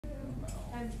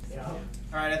times. Yeah. All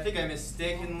right, I think I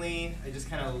mistakenly, I just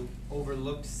kind of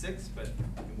overlooked 6, but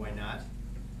why not?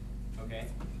 Okay.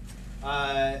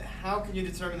 How can you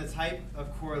determine the type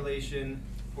of correlation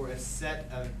for a set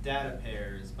of data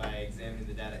pairs by examining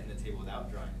the data in the table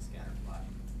without drawing a scatter plot?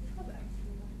 What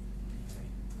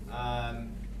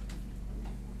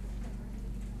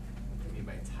do you mean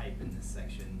by type in this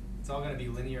section? It's all going to be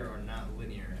linear or not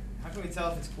linear. How can we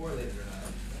tell if it's correlated or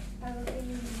not? By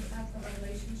looking at the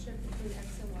relationship between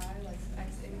x and y, like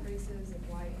x increases and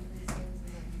y increases, and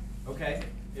then. Okay,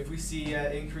 if we see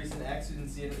increase in x and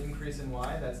see an increase in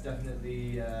y, that's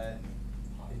definitely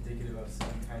indicative of some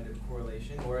kind of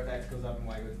correlation. Or if x goes up and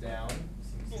y goes down,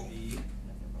 seems to be.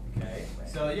 Okay,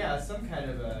 so yeah, some kind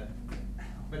of a,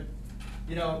 but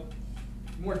you know,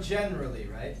 more generally,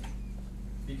 right?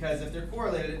 Because if they're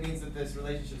correlated, it means that this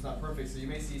relationship's not perfect. So you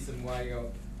may see some y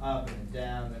go up and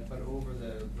down, but over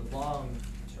the long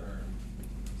term,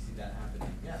 you see that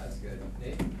happening. Yeah, that's good.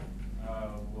 Nate?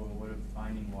 Well, what if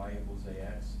finding y equals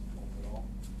ax help at all?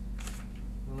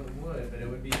 Well, it would, but it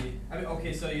would be, I mean,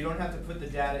 okay, so you don't have to put the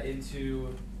data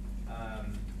into a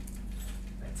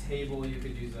table. You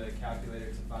could use a calculator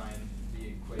to find the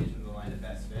equation of the line of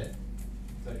best fit. Is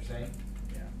that what you're saying?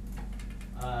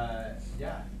 Yeah.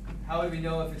 Yeah. How would we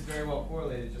know if it's very well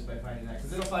correlated just by finding that?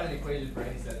 Because it'll find an equation for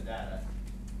any set of data.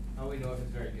 How would we know if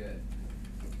it's very good?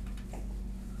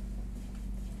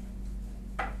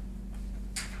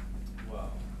 Whoa.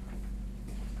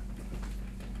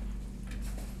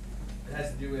 It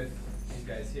has to do with these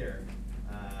guys here,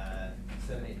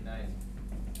 7, 8, and 9.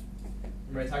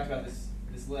 Remember I talked about this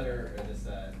letter, or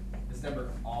this number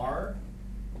R,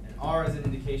 and R is an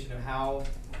indication of how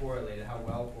correlated, how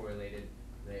well correlated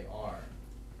they are.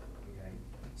 Okay.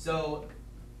 So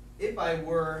if I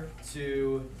were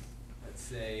to, let's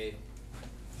say,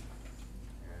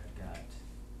 I've got,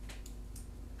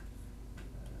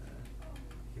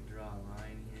 you can draw a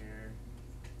line here.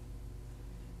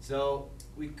 So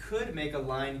we could make a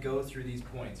line go through these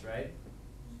points, right?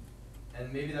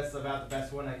 And maybe that's about the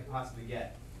best one I could possibly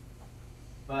get.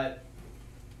 But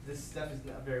this stuff is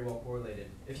not very well correlated.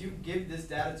 If you give this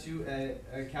data to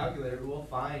a calculator, it will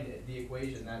find the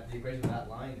equation of that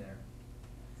line there.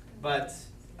 But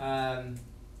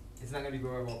it's not going to be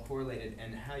very well correlated.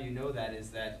 And how you know that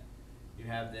is that you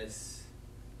have this,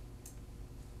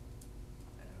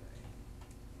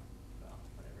 well,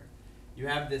 whatever. You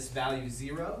have this value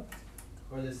 0,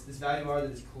 or this value R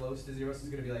that is close to 0. So it's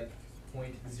going to be like 0.0001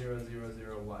 or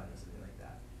something like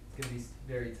that. It's going to be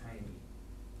very tiny.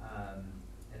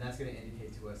 And that's going to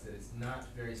indicate to us that it's not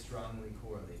very strongly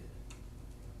correlated.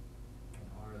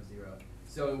 R of 0.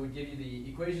 So it would give you the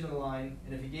equation of the line,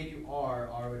 and if it gave you R,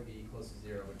 R would be close to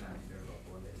 0, would not be very well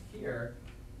correlated. Here,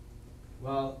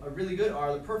 well, a really good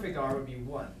R, the perfect R would be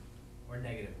 1, or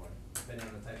negative 1, depending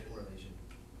on the type of correlation.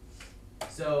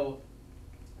 So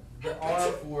the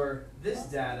R for this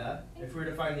data, if we were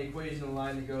to find the equation of the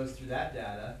line that goes through that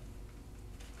data,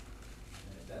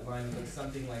 that line would look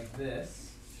something like this.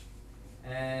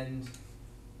 And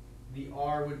the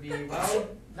R would be, well,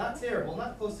 not terrible,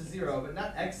 not close to 0, but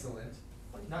not excellent,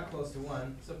 not close to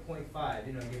 1, so 0.5,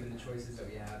 you know, given the choices that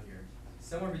we have here.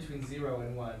 Somewhere between 0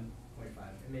 and 1,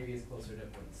 0.5, and maybe it's closer to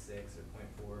 0.6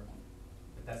 or 0.4,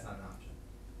 but that's not an option.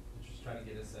 We're just trying to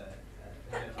get us a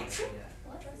definite idea.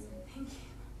 Thank you.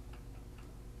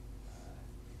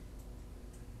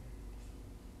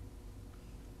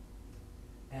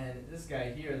 And this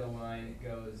guy here, the line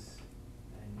goes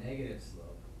a negative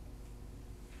slope,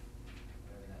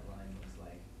 whatever that line looks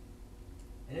like.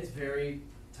 And it's very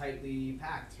tightly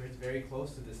packed, right? It's very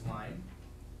close to this line.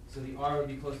 So the R would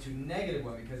be close to negative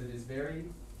 1 because it is very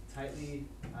tightly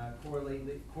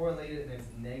correlated, and it's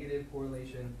negative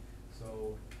correlation,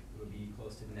 so it would be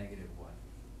close to negative 1.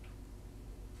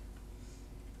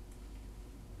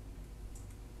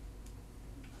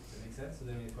 Does that make sense? Are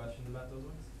there any questions about those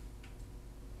ones?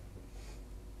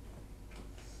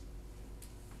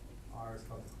 R is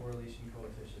called the correlation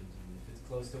coefficient. And if it's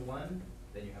close to 1,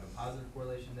 then you have a positive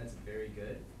correlation, that's very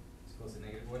good. If it's close to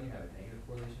negative 1, you have a negative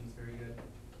correlation, that's very good.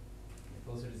 And the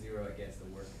closer to 0 it gets, the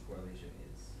worse the correlation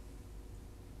is.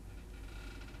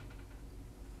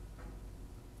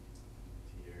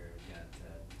 Here we got 10,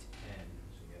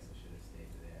 which I guess I should have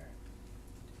stayed there.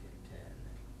 Here,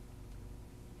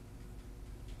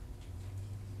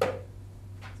 10.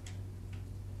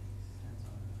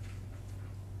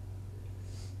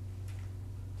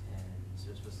 So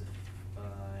we're supposed to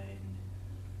find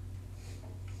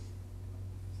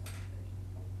something.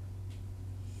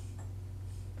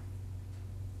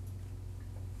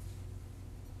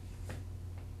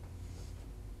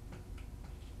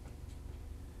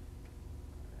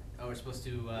 Oh we're supposed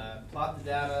to plot the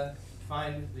data,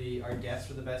 find our guess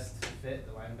for the best fit,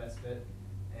 the line of best fit,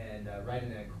 and write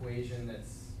an equation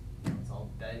that's it's all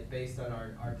based on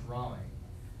our drawing.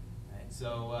 Alright,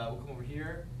 so we'll come over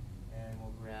here and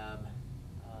we'll grab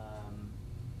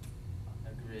a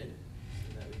grid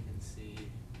so that we can see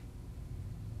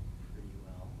pretty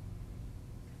well.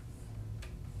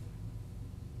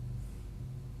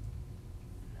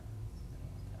 No, I don't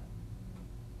want that.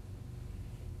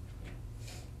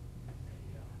 There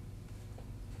you go.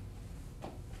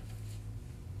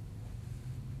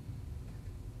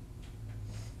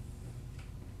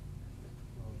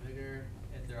 A little bigger.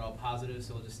 If they're all positive,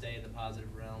 so we'll just stay in the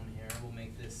positive realm here. We'll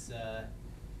make this 1,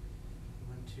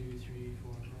 2, 3,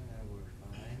 4, 5. That'll work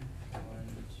fine. 1,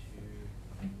 2,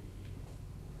 3, 4,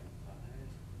 5.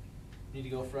 Need to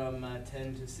go from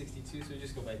 10 to 62, so we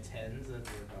just go by tens. That'll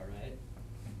work all right. 20,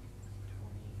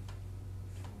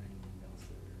 30, 40,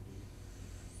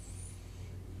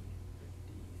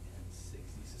 50, and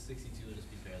 60. So 62 will just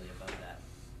be barely above that.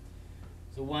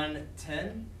 So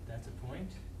 110, that's a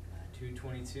point.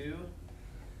 222,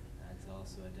 that's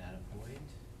also a data point.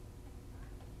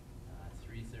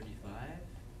 335,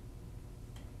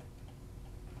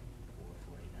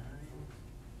 449,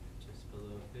 just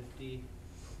below 50,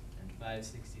 and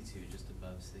 562, just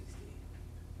above 60.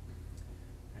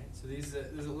 Right, so these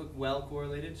does it look well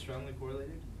correlated, strongly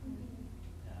correlated?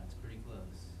 Yeah, it's pretty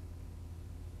close.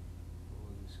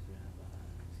 We'll just grab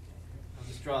this guy here. I'll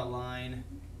just draw a line.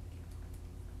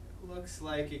 Looks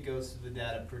like it goes through the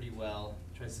data pretty well.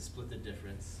 Tries to split the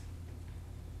difference.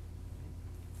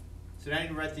 So now I need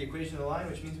to write the equation of the line,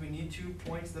 which means we need 2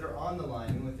 points that are on the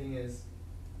line. The only thing is,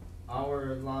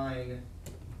 our line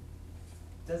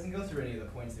doesn't go through any of the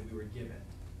points that we were given.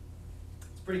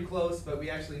 It's pretty close, but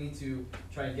we actually need to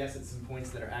try and guess at some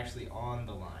points that are actually on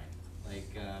the line.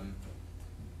 Like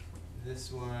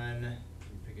this one, let me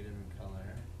pick a different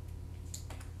color.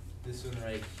 This one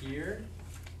right here.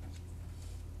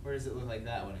 Where does it look like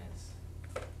that one is?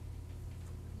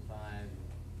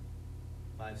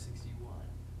 561.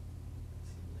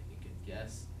 Seems like a good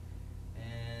guess.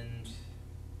 And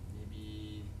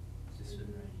maybe this one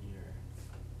right here.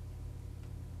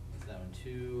 What's that one?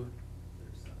 2.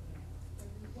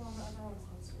 Well, the other one's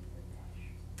supposed to be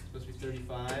 35. Supposed to be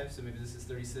 35, so maybe this is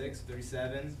 36,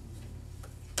 37.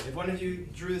 If one of you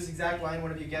drew this exact line,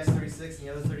 one of you guessed 36 and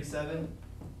the other 37,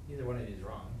 neither one of you is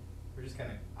wrong. We're just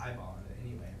kind of eyeballing it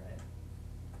anyway, right?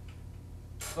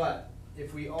 But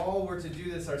if we all were to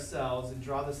do this ourselves and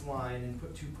draw this line and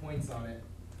put 2 points on it,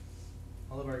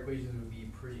 all of our equations would be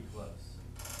pretty close.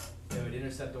 They would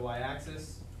intercept the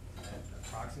y-axis at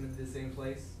approximately the same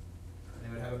place, and they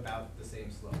would have about the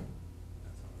same slope.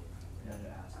 That's all. We had to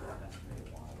ask if that's very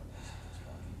long or it's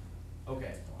funny.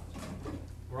 Okay,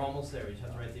 we're almost there. We just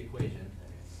have to write the equation,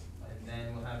 and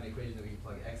then we'll have an equation that we can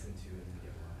plug x into and then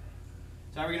get y.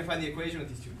 So how are we going to find the equation with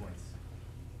these 2 points?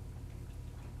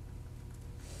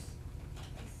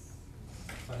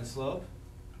 Find the slope.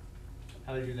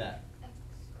 How do we do that? X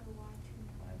or Y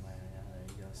There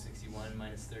you go. 61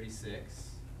 minus 36. 2.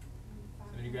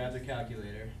 Somebody grab their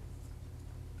calculator.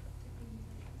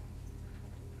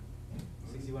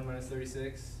 61 minus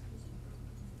 36.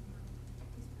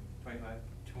 25.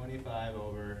 25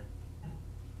 over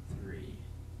 3.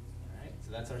 Alright,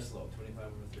 so that's our slope, 25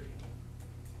 over 3.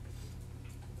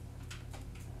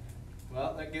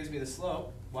 Well, that gives me the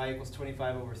slope. Y equals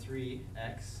 25 over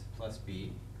 3x plus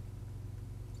b.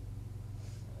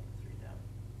 I'll write 3 down.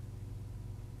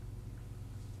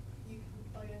 You can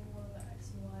plug in one of the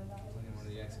X and Y values. Plug in one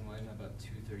of the x and y, how about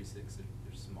 236?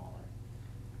 They're smaller.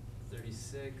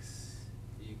 36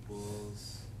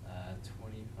 equals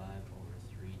 25 over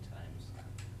 3 times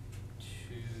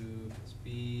 2 plus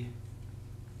b.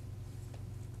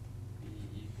 B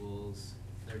equals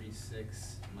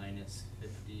 36 minus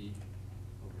 50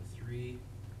 over 3.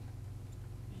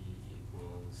 B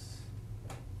equals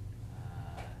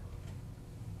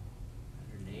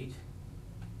 108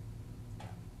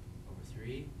 over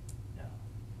 3. No.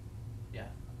 Yeah.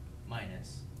 Minus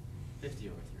 50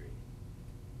 over 3.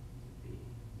 B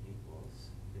equals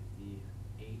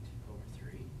 58 over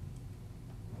 3.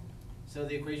 So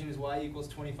the equation is y equals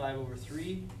 25 over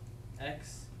 3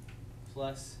 x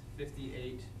plus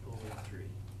 58 over 3.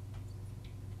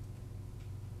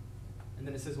 And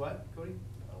then it says what, Cody?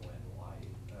 When y,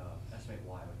 estimate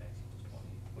y when x equals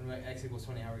 20. When x equals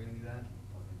 20, how are we going to do that?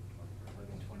 Plug in 20 for Plug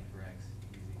in 20 for x.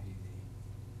 Easy peasy.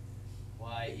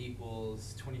 Y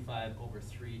equals 25 over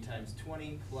 3 times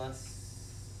 20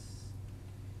 plus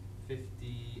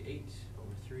 58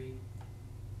 over 3. If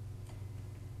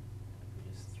we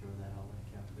just throw that all in the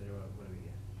calculator, what do we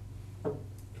get?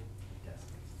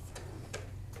 Decimals.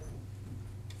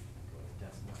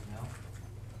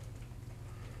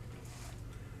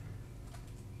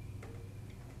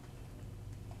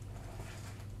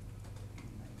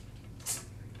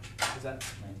 Is that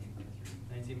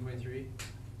 19.3. 19.3?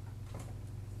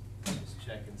 Just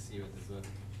check and see what this looks.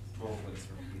 Well, it's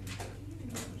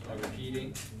repeating.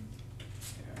 Repeating.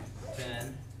 Yeah.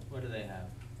 10. What do they have?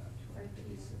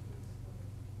 Thirteen.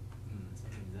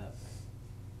 Something's up.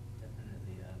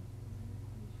 Definitely up.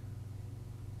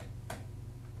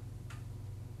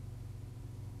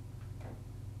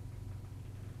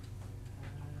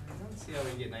 I don't see how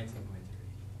we get 19.3.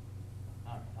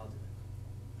 Alright, I'll do it.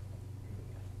 Here we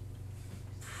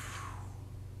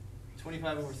go.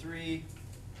 25 over 3.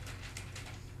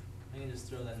 I can just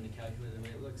throw that in the calculator the way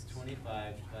it looks.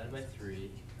 25 divided by 3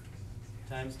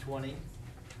 times 20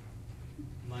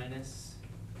 minus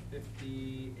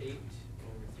 58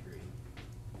 over 3.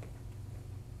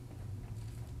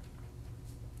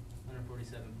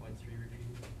 147.3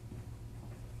 repeated.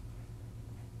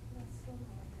 That's still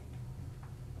not right.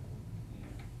 Yeah.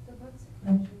 The book's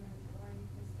equation y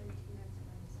equals 13x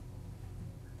minus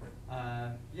 4.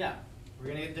 Yeah, we're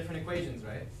gonna get different equations,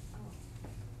 right? Oh.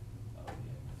 Oh,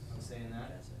 yeah. I'm saying that.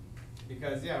 That's it.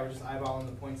 Because, yeah, we're just eyeballing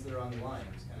the points that are on the line,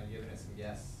 just kind of giving it some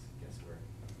guesswork.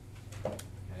 Okay.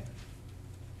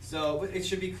 So it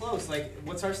should be close. Like,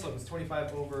 what's our slope? It's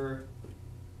 25 over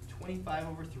 3?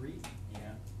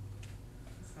 Yeah.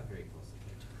 It's not very close to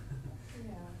 13.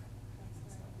 Yeah, It's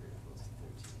that's not right. very close to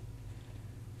 13.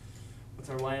 What's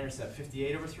our y-intercept?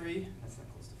 58 over 3? That's not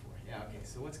close to 4. Yeah, okay,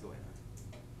 so what's going on?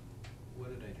 What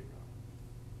did I do wrong?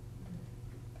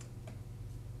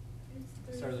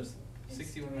 It's Sorry, three. there's It's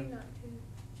 61 three, min- not 2.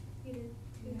 You did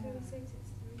Yeah. 236,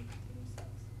 it's 336.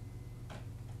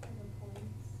 And the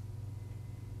points.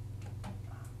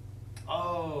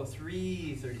 Oh,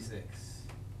 336.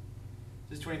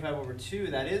 Just 25 over 2,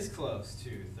 that is close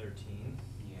to 13.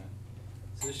 Yeah.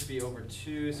 So this should be over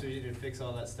 2, so we need to fix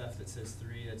all that stuff that says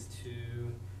 3, that's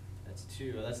 2, that's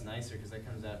 2. Oh, that's nicer because that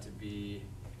comes out to be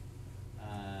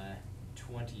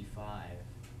 25.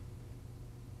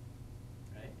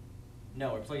 Right?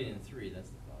 No, we're plugging in 3, that's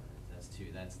the problem. That's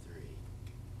 2, that's 3.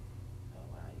 Oh,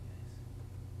 wow, you guys.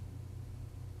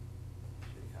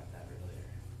 Should have caught that earlier.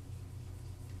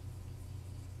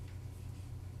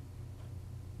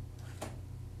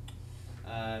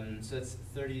 So that's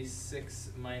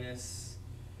 36 minus,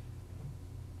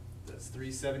 that's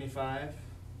 375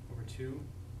 over 2.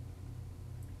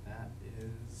 That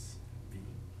is B.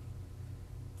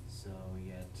 So we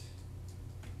get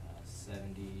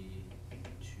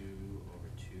 72 over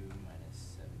 2 minus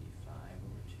 75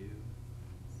 over 2.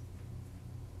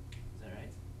 Is that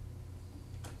right?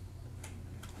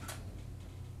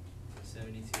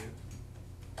 72?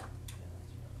 Yeah,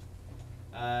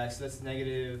 that's right. So that's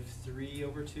negative 3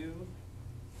 over 2.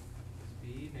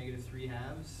 B, negative 3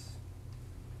 halves.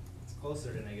 It's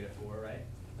closer to negative 4, right?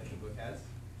 Like the book has.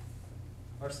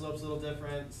 Our slope's a little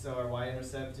different, so our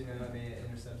y-intercept, may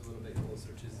intercept a little bit closer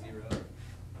to 0. Unless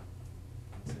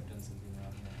I've done something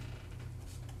wrong here.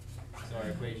 So our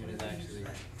equation is actually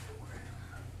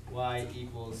y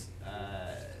equals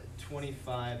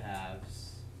 25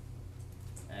 halves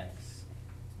x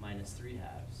minus 3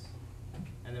 halves.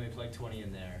 And then we plug 20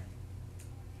 in there.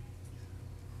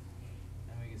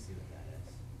 And we can see what that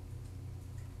is.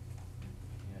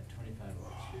 Yeah, 25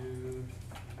 over 2.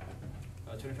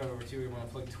 25 over 2, we want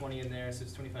to plug 20 in there, so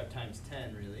it's 25 times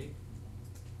 10, really.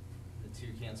 The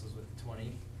 2 cancels with the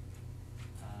 20.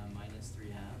 Minus 3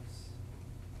 halves.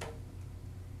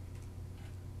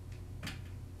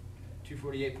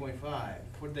 248.5.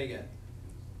 What did they get?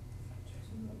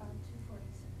 About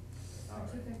 246. All Or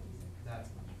right. 256. That's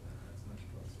much better. That's much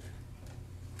closer.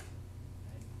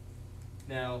 Right.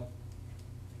 Now,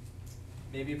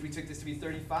 maybe if we took this to be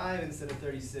 35 instead of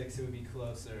 36, it would be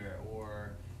closer.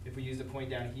 Or if we used a point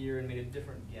down here and made a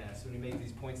different guess. When we make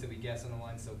these points that we guess on the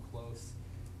line so close,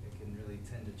 it can really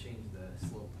tend to change the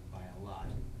slope by a lot.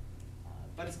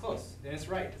 But it's close, and it's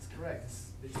right, it's correct.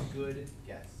 It's a good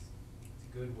guess.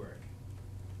 It's good work.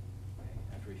 Okay?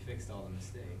 After we fixed all the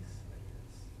mistakes, like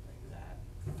this, like that.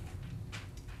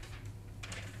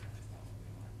 That's not what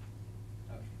we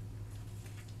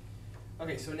want.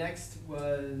 Okay, so next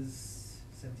was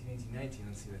 17, 18, 19.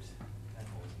 Let's see what that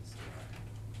holds in store.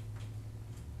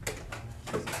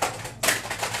 Oh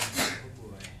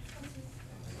boy.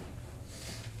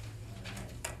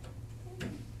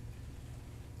 Alright.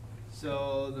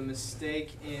 So the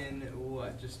mistake in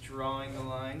what? Just drawing the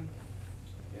line?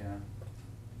 Yeah.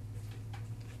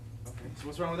 Okay. So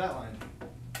what's wrong with that line?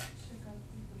 Should go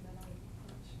through the middle.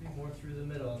 Should be more through the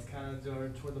middle. It's kind of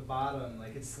toward the bottom.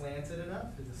 Like it's slanted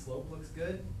enough. The slope looks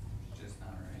good. Just not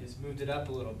right. Just moved it up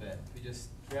a little bit. We just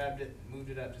grabbed it, moved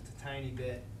it up just a tiny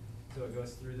bit, so it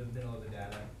goes through the middle of the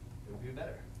data. It would be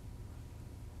better.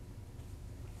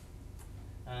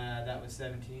 That was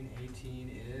 17.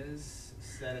 18 is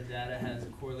set of data has a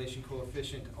correlation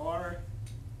coefficient R.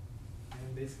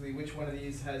 And basically, which one of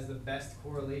these has the best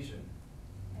correlation?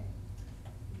 You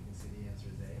can see the answer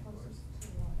is A, of course.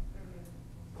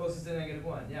 Closest to 1 or negative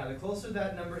 1. Closest to -1. Yeah, the closer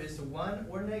that number is to 1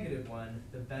 or -1,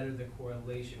 the better the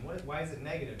correlation. Why is it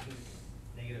negative?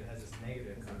 Negative has this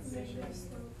negative connotation.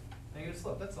 Negative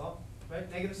slope, that's all. Right?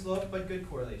 Negative slope, but good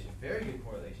correlation. Very good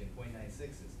correlation.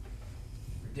 0.96 is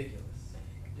ridiculous.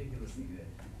 Ridiculously good.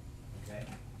 Okay?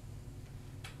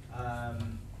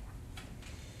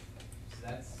 So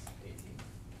that's 18.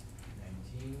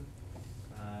 19.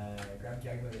 Grab a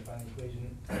calculator, find the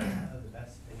equation of the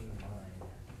best fitting line.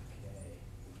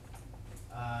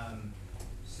 Okay.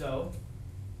 So,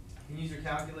 you can use your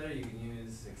calculator, you can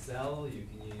use Excel, you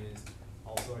can use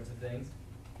all sorts of things,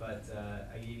 but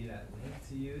I gave you that link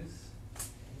to use.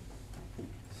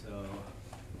 So,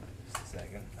 just a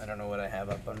second. I don't know what I have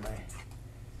up on my, I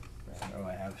don't know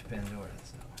I have Pandora,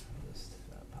 so I'll just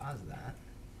pause that.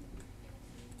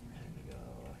 And go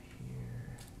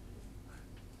here.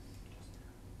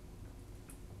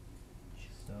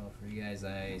 So for you guys,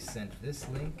 I sent this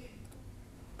link.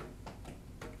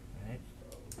 Right.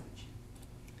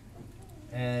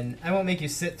 And I won't make you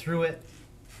sit through it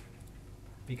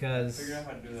because Figure out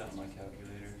how to do that on my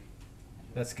calculator.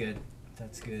 that's good.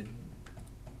 That's good.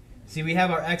 See, we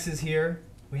have our x's here.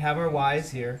 We have our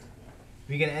y's here.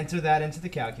 We can enter that into the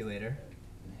calculator.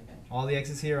 All the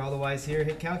x's here, all the y's here,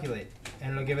 hit calculate.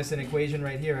 And it'll give us an equation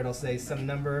right here. It'll say some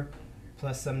number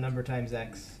plus some number times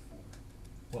x.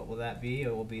 What will that be?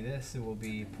 It will be this. It will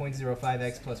be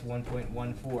 0.05x plus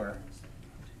 1.14.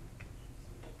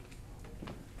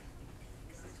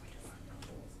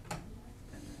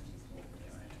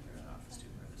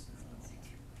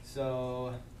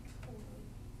 So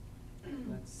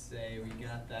let's say we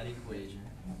got that equation.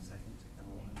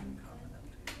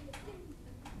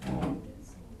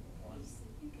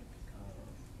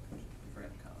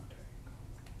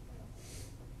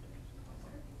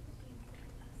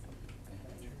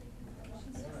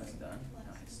 Done.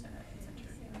 Now I stand and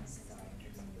enter again.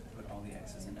 Put all the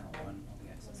x's in L1, all the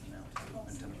x's in L2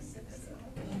 until we get to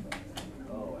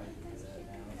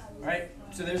Alright,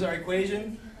 so there's our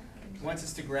equation. It wants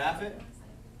us to graph it.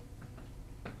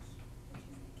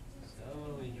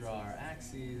 So we draw our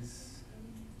axes.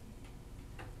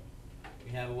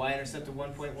 We have a y-intercept of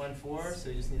 1.14, so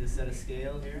you just need to set a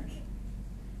scale here.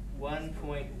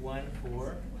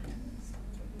 1.14.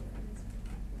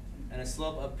 And a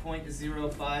slope of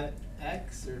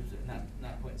 0.05x, or not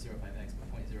 0.05x,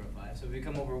 but 0.05. So if we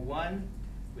come over 1,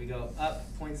 we go up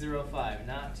 0.05,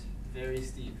 not very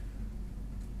steep.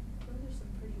 Those are some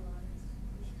pretty lines.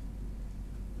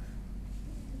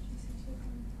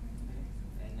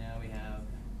 And now we have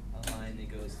a line that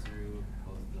goes through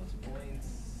both of those points.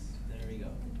 There we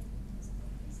go.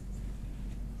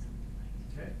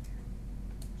 Okay.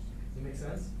 Does that make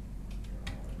sense?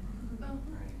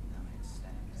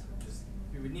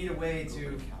 We would need a way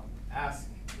to ask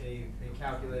a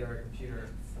calculator or a computer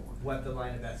what the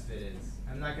line of best fit is.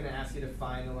 I'm not going to ask you to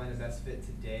find the line of best fit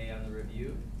today on the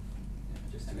review,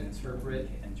 just to interpret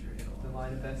the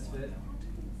line of best fit.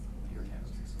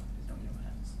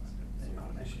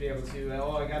 I should be able to,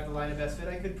 oh, I got the line of best fit.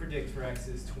 I could predict for x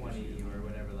is 20 or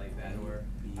whatever like that. Or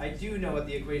I do know what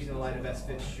the equation of the line of best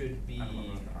fit should be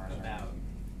about.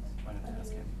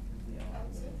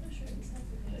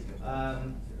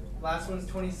 Last one's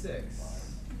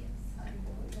 26.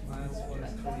 Last one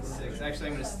is 26. Actually,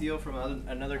 I'm going to steal from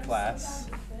another class.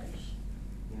 I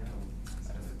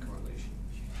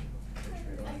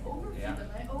overfeed them.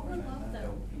 I overlove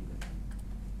them.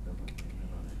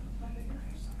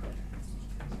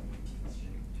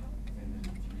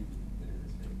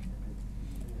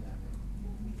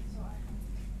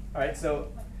 Alright,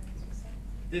 so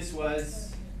this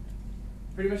was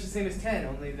pretty much the same as 10,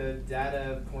 only the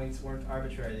data points weren't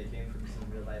arbitrary. They came from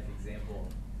some real life example.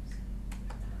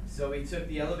 So we took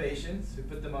the elevations, we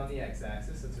put them on the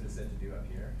x-axis, that's what it said to do up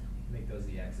here. Make those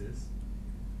the x's.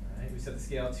 Alright, we set the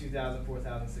scale at 2,000,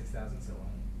 4,000, 6,000, so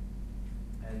on.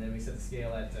 And then we set the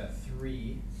scale at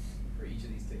 3 for each of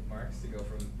these tick marks to go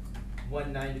from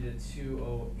 190 to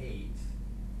 208.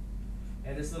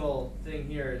 And this little thing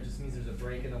here just means there's a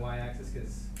break in the y-axis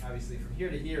because obviously from here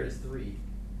to here is 3.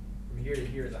 From here to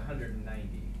here is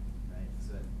 190, right?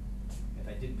 So if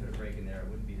I did put a break in there, it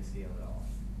wouldn't be the scale at all.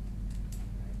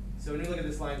 Right? So when you look at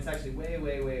this line, it's actually way,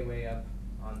 way, way, way up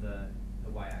on the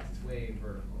y-axis, way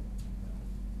vertical.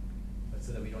 But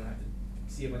so that we don't have to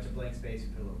see a bunch of blank space, we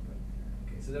put a little break there.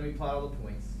 Okay, so then we plot all the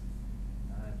points.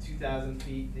 2,000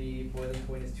 feet, the boiling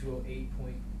point is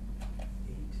 208.8.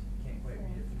 Can't quite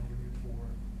read it from over here. 4.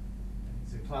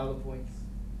 pile the points.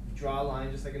 We draw a line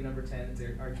just like a number 10, it's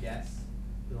our guess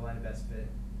for the line of best fit.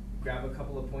 We grab a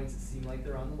couple of points that seem like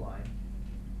they're on the line.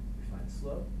 We find the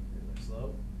slope, here's our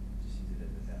slope, just use it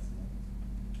as a decimal.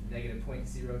 Negative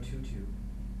 0.022. And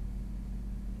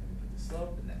we put the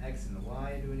slope and the x and the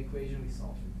y into an equation, we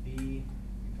solve for b. We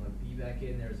plug b back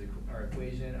in, there's our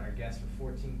equation. Our guess for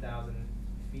 14,000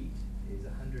 feet is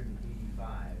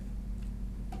 185.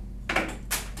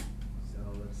 So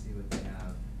let's see what they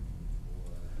have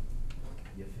for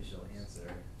the official answer.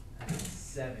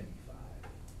 75.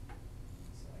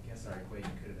 So I guess our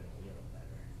equation could have been a little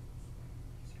better.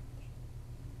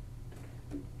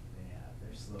 They have,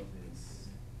 their slope is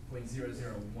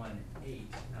 0.0018,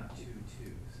 not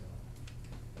 22, so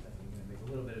definitely gonna make a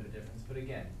little bit of a difference. But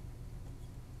again,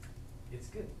 it's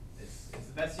good. It's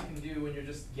the best you can do when you're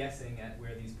just guessing at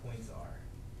where these points are.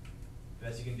 The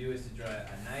best you can do is to draw a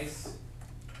nice,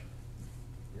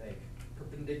 like,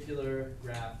 perpendicular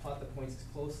graph, plot the points as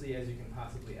closely as you can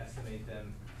possibly estimate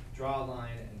them, draw a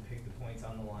line, and pick the points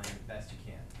on the line the best you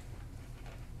can.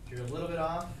 If you're a little bit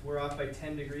off, we're off by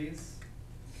 10 degrees.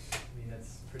 I mean,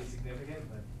 that's pretty significant,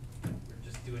 but we're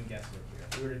just doing guesswork here.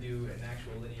 If we were to do an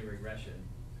actual linear regression,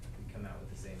 we'd come out with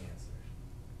the same answer.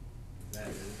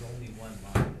 There's only one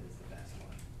line that is the best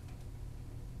one.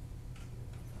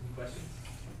 Any questions?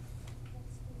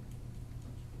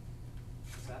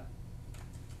 What's that?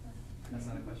 That's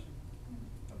not a question?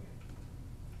 Okay.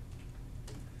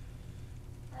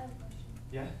 I have a question.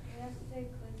 Yeah? You have to take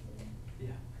quiz today.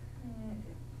 Yeah.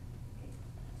 Okay.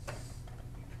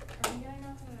 Are you getting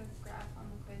off a graph on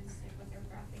the quiz, like with your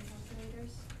graphing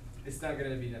calculators? It's not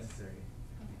gonna be necessary.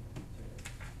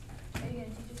 Are you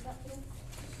gonna teach us that today?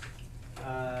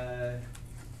 I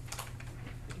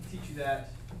can teach you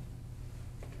that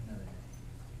another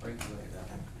day. Or you can look it up.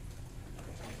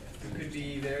 It could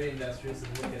be very industrious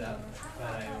and look it up, but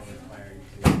I don't require you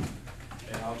to.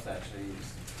 It helps actually.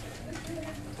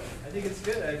 I think it's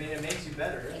good. I mean, it makes you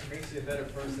better. It makes you a better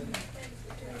person.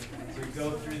 To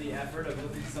go through the effort of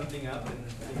looking something up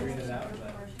and figuring it out, but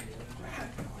I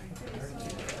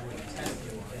wouldn't test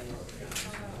you on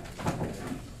it.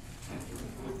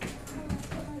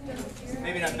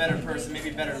 Maybe not better person,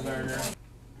 maybe better learner.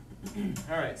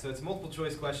 Alright, so it's a multiple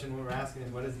choice question. What we're asking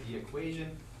is what is the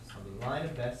equation of the line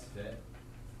of best fit?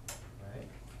 Alright.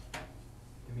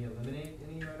 Can we eliminate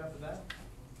any right off the bat?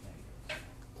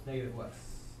 Negative what?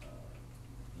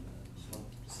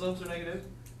 Slopes are negative?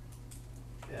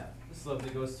 Yeah, the slope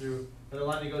that goes through, or the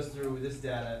line that goes through this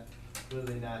data,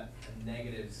 clearly not a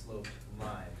negative sloped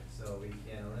line. So we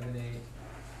can eliminate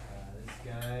this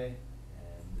guy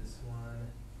and this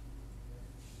one.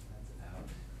 That's out.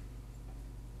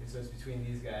 Okay, so it's between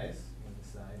these guys on the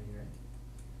side here.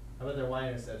 How about their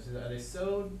y-intercepts? Are they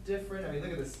so different? I mean,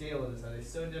 look at the scale of this. Are they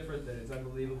so different that it's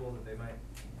unbelievable that they might?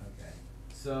 Okay.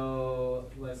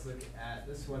 So let's look at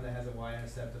this one that has a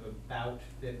y-intercept of about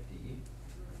 50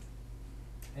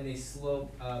 and a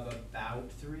slope of about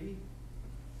 3.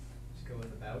 Just go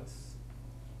with abouts.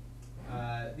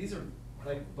 These are,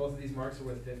 like, both of these marks are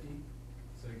worth 50,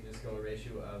 so we can just go a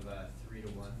ratio of 3 to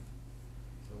 1.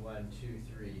 So 1, 2,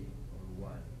 3, or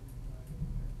 1.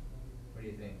 What do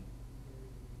you think?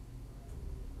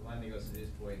 The line that goes to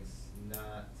these points,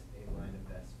 not a line of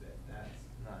best fit. That's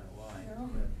not a line, No.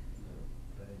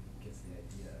 but it gets the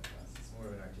idea across. It's more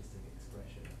of an artistic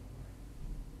expression.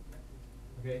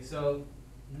 Okay, so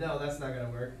no, that's not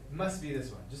gonna work. It must be this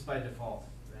one, just by default,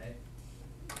 right?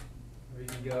 Or you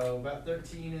can go about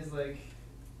 13 is like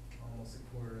almost a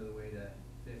quarter of the way to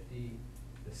 50.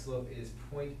 The slope is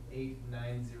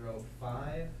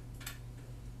 0.8905.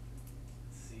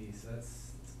 Let's see, so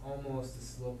it's almost a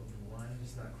slope of 1,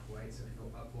 just not quite. So if you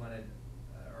go up 1 and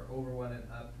or over 1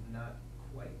 and up, not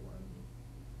quite 1.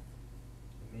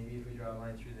 And maybe if we draw a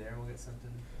line through there, we'll get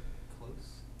something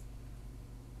close.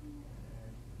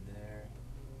 There.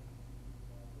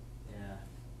 Yeah,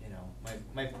 you know,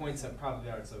 my points probably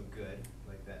aren't so good.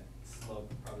 Like that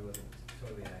slope probably wasn't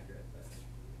totally accurate,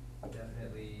 but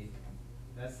definitely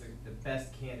that's the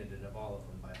best candidate of all of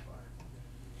them by far.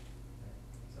 Right,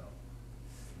 so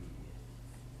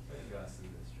let's go see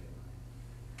the straight line.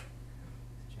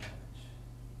 Challenge.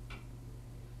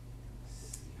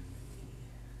 C.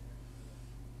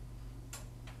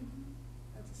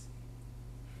 That's a C.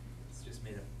 It's just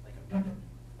made of like a button.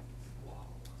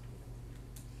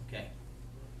 Okay.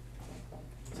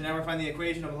 So now we're finding the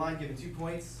equation of a line given 2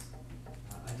 points.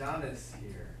 Adonis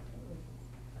here.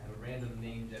 I have a random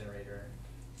name generator.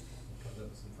 It comes up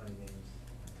with some funny names.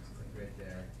 Just click right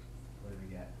there. What do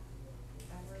we get?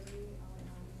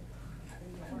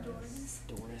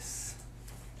 Doris.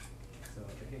 So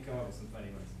it can come up with some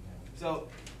funny ones. So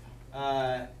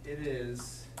it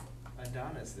is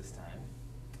Adonis this time.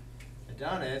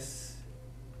 Adonis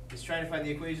is trying to find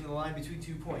the equation of the line between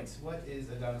 2 points. What is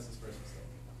Adonis's first mistake?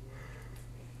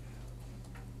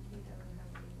 He doesn't have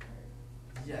any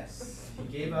part. Yes, he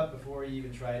gave up before he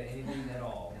even tried anything at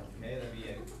all. Okay, that'd be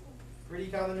a pretty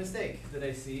common mistake that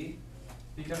I see.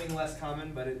 Becoming less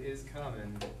common, but it is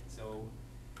common. So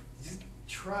just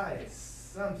try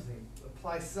something,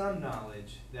 apply some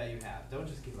knowledge that you have. Don't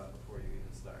just give up before you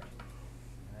even start.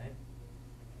 Alright?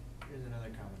 Here's another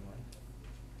common one.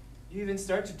 You even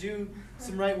start to do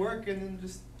some right work and then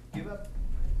just give up.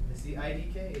 I see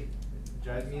IDK. It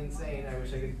drives me insane. I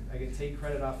wish I could take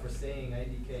credit off for saying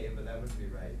IDK, but that wouldn't be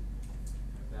right.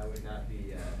 That would not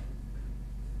be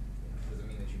doesn't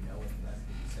mean that you know it, that's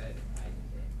what you said,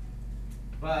 IDK.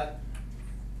 But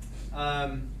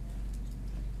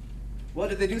well,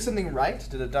 did they do something right?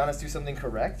 Did Adonis do something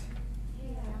correct?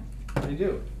 Yeah. What did he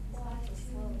do? Well,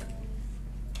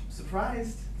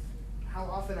 Surprised how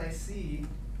often I see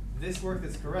this work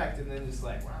that's correct and then just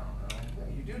like, wow,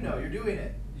 you do know, you're doing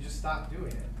it. You just stop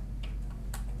doing it.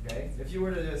 Okay? If you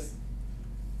were to just,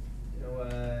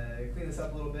 clean this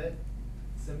up a little bit,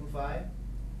 simplify,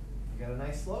 you got a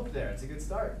nice slope there. It's a good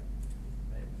start.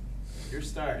 Right? You're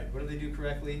started. What did they do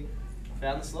correctly?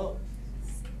 Found the slope.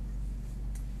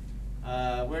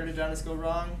 Where did Adonis go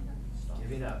wrong?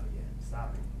 Giving up again.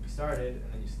 Stopping. You started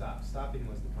and then you stopped. Stopping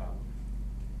was the problem.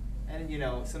 And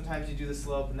sometimes you do the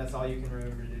slope and that's all you can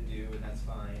remember to do, and that's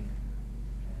fine. And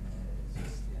it's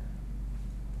just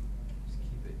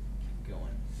keep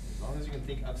going. As long as you can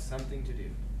think of something to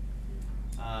do.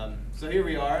 So here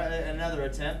we are, another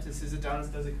attempt. This is Adonis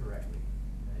does it correctly.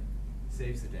 Right?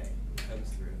 Saves the day. He comes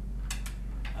through.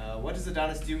 What does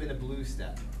Adonis do in the blue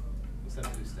step? What's that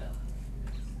blue step?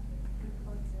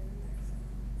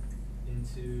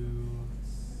 Into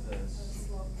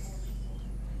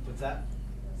what's that?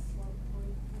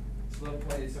 Slope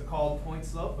point. It's a called point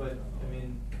slope, but I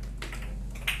mean.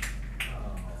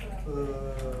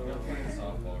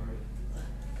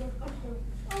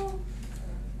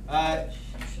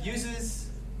 Uses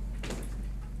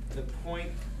the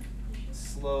point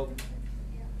slope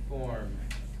form.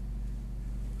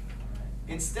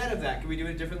 Instead of that, can we do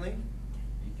it differently?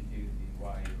 You could do the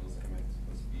y equals mx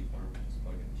plus b form, just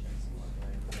plug in checks and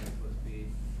whatnot.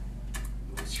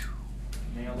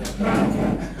 Nailed it.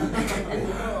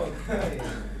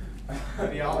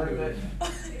 Okay. We all do it.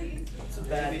 It's a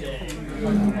bad day.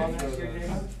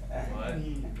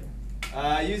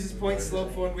 What? Uses point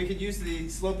slope form. We could use the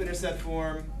slope intercept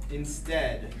form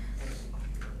instead.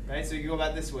 Right? So you can go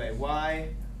about this way.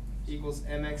 Y equals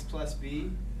mx plus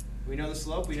b. We know the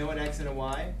slope. We know an x and a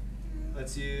y.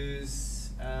 Let's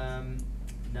use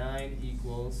 9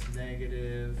 equals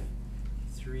negative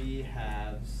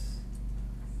 3/2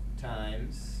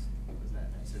 times, what was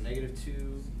that? So negative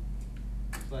 2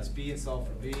 plus b, and solve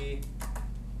for b.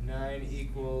 9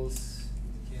 equals,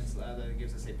 cancel out, that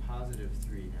gives us a positive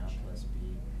 3 now plus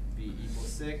b. b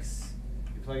equals 6.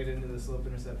 You plug it into the slope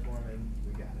intercept form and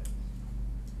we got it.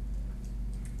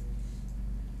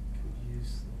 Could use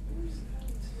slope intercept.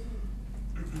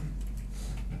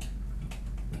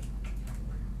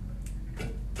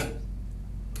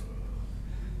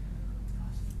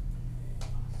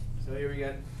 So here we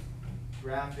got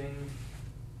graphing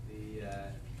the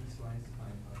piecewise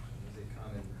defined function is a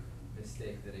common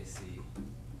mistake that I see.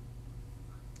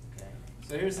 Okay,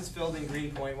 so here's this filled in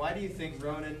green point. Why do you think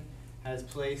Ronan has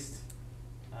placed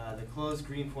the closed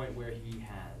green point where he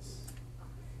has?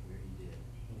 Where he did.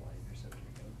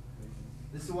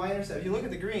 This is the y-intercept. If you look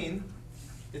at the green,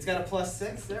 it's got a plus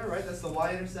 6 there, right? That's the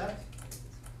y-intercept.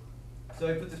 So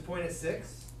I put this point at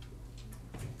 6.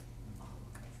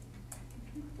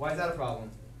 Why is that a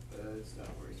problem? It's not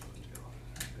where it's going to go.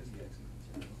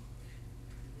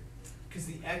 Because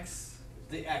the x is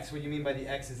Because the x, what you mean by the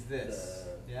x is this,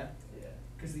 yeah? yeah.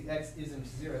 Because the x isn't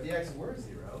 0. If the x were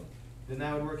 0, then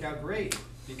that would work out great,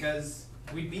 because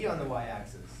we'd be on the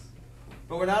y-axis.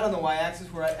 But we're not on the y-axis,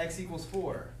 we're at x equals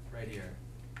 4, right here.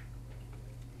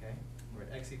 Okay? We're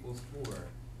at x equals 4.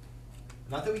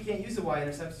 Not that we can't use the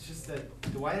y-intercept, it's just that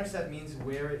the y-intercept means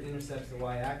where it intercepts the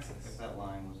y-axis. If that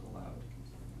line was allowed to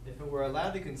continue. If it were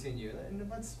allowed to continue, then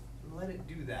let's let it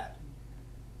do that.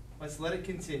 Let's let it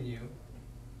continue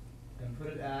and put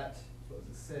it at, what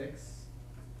was it, 6.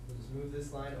 We'll just move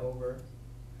this line over.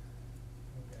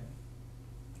 Okay.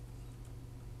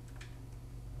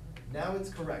 Now it's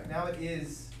correct. Now it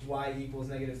is y equals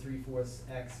negative 3/4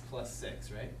 x plus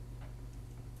 6, right?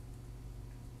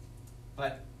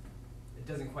 But it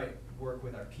doesn't quite work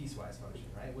with our piecewise function,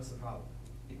 right? What's the problem?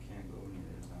 It can't go near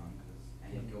the zone because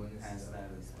Can't go in this past zone. that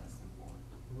is less than 4.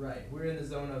 Right, we're in the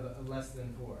zone of less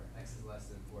than 4, x is less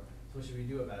than 4. So what should we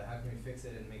do about it? How can we fix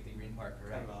it and make the green part Cut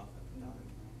correct? it off at the dotted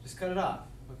line. Just cut it off,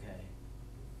 okay.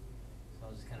 So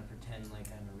I'll just kind of pretend like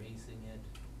I'm erasing it.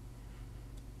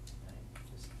 Right,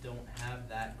 just don't have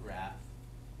that graph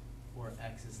for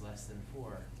x is less than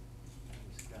 4.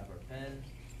 Just grab our pen,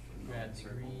 grab the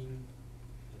Circle. green,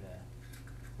 put a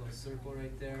close circle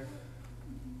right there.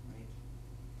 Right?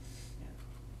 Yeah.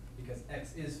 Because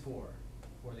x is 4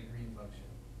 for the green function.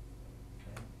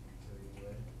 Okay, so you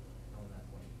would own that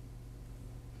point.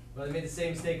 Well, I made the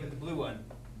same mistake with the blue one,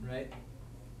 right?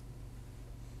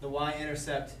 The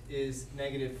y-intercept is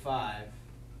 -5.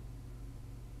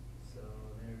 So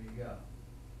there we go.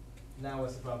 Now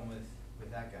what's the problem with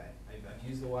that guy? I've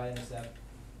used the y-intercept.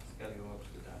 It's gotta go up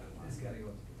to the dotted line. It's gotta go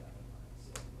up to the dotted line.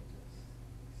 So we'll just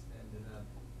extend it up.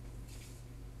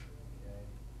 Okay.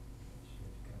 It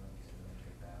should come up to like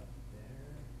about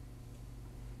there.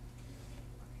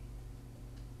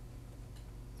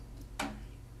 That's not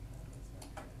correct.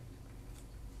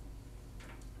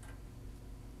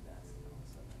 That's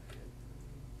also not good.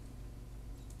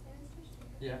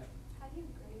 Yeah. How do you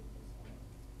grade this one?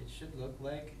 It should look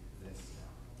like this now.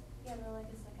 Yeah, but like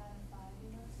it's like out of 5,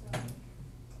 you know, so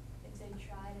if they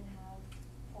tried and have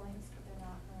points, but they're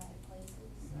not in the right places,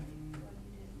 like, what do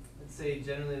you do? Let's say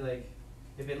generally like,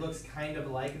 if it looks kind of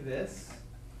like this,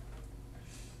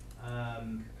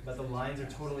 but the lines are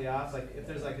totally off, like if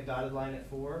there's like a dotted line at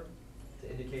 4 to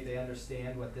indicate they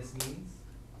understand what this means,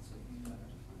 Also, you better define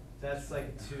it. that's like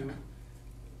a 2.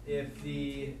 If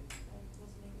the,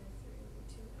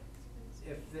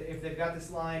 if they've got this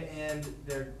line and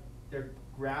their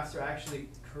graphs are actually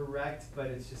correct, but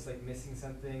it's just like missing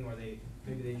something, or maybe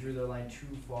they drew their line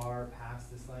too far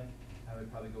past this line, I would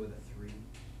probably go with a 3.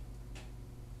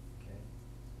 Okay.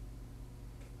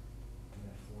 And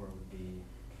a 4 would be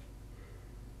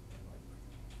like,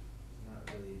 not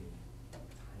really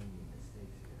tiny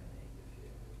mistakes you're gonna make if you.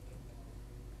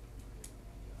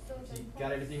 So If it's you like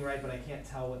got everything right, but I can't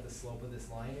tell what the slope of this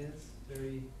line is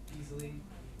very easily,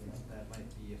 you know, that might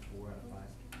be a 4 out of 5.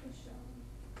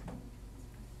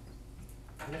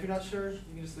 And if you're not sure, you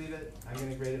can just leave it. I'm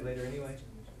gonna grade it later anyway.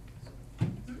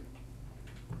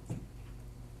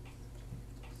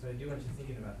 So I do want you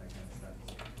thinking about that kind of stuff.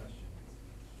 It's a good question.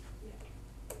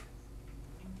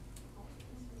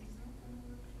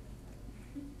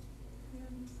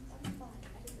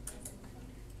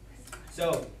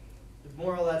 So, the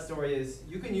moral of that story is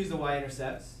you can use the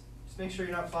y-intercepts. Just make sure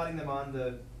you're not plotting them on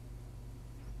the,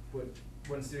 what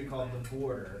one student called the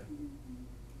border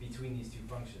between these two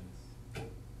functions.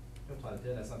 Don't plot it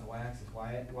there, that's not the y-axis.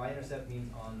 Y-intercept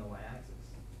means on the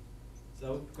y-axis.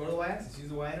 So go to the y-axis, use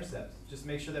the y-intercept. Just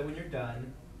make sure that when you're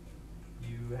done,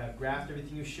 you have graphed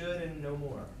everything you should and no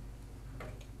more.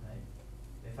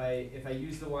 Right? If I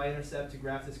use the y-intercept to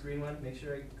graph this green one, make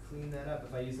sure I clean that up.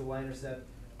 If I use the y-intercept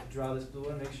to draw this blue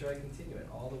one, make sure I continue it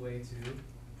all the way to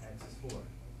x is 4.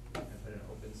 And put an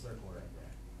open circle right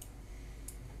there.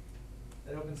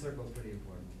 That open circle is pretty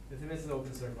important. If it misses an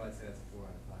open circle, I'd say that's a 4 out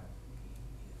of 5.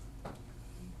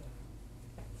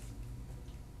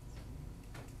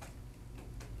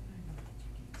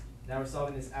 Now we're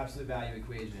solving this absolute value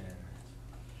equation.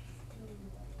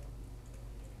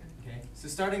 Okay, so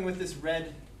starting with this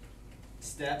red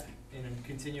step and then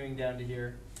continuing down to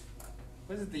here,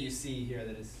 what is it that you see here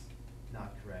that is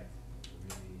not correct?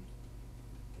 Really,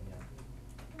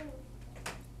 yeah.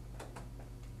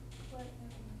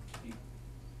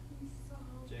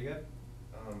 Jacob?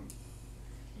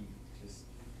 He just,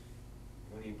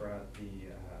 when he brought the,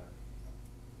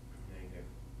 negative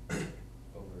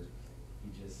over,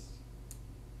 he just,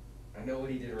 I know what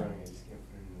he did wrong, I just can't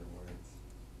put it into words.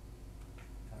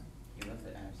 You left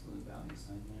the absolute value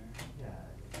sign there.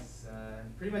 Yeah, it's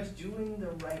pretty much doing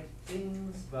the right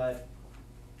things, but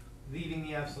leaving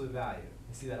the absolute value.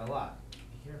 I see that a lot. Be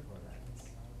careful of that. It's,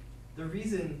 the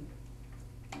reason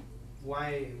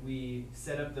why we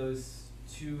set up those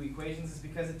two equations is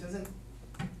because it doesn't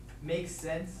make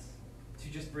sense to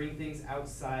just bring things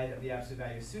outside of the absolute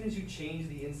value. As soon as you change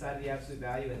the inside of the absolute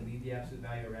value and leave the absolute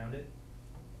value around it,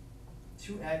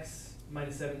 2x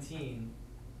minus 17,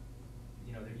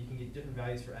 you know, you can get different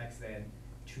values for x than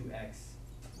 2x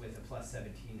with a plus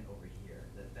 17 over here.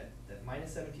 That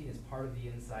minus 17 is part of the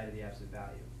inside of the absolute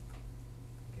value.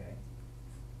 Okay?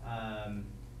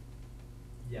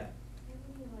 Yeah.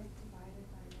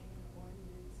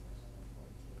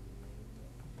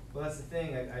 Well, that's the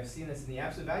thing. I've seen this, and the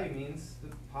absolute value means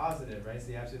the positive, right? So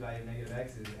the absolute value of negative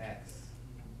x is x.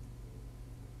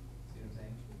 See what I'm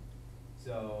saying?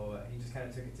 So he just kind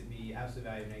of took it to be absolute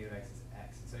value of negative x is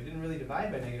x. So he didn't really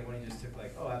divide by negative when he just took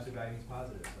like, oh, absolute value means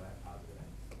positive, so I have positive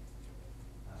x.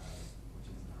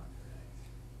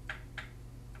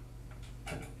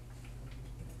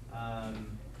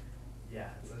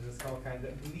 just all kinds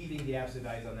of, leaving the absolute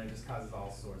values on there just causes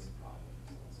all sorts of problems,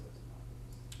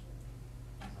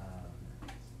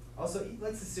 Also,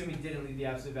 let's assume he didn't leave the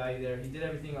absolute value there. He did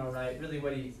everything all right. Really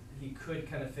what he could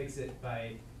kind of fix it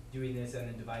by doing this and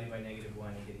then dividing by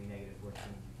 -1 and getting -14.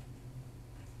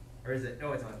 Or is it,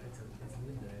 oh, it's Linda,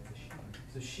 it's a she.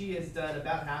 So she has done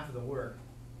about half of the work.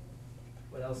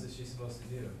 What else is she supposed to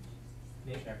do?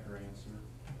 Nate? Check her answer.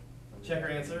 Check her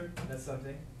answer, that's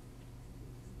something.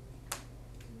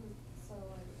 So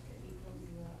like equal to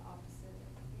the opposite.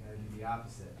 You gotta do the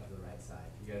opposite of the right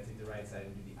side. You gotta take the right side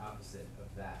and do the opposite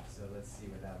of that. So let's see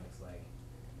what that looks like.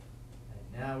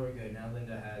 And now we're good. Now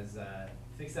Linda has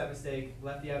fixed that mistake,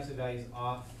 left the absolute values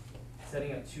off,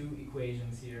 setting up two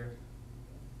equations here.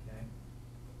 Okay.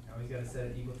 Now he's gotta set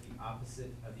it equal to the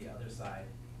opposite of the other side.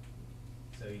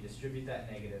 So you distribute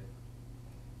that negative.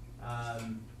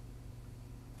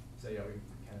 So yeah, we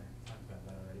kind of talked about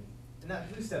that already. And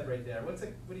that blue step right there, what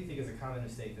do you think is a common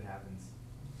mistake that happens?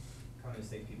 Common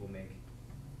mistake people make?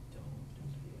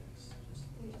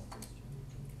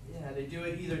 Yeah, they do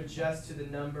it either just to the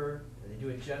number, or they do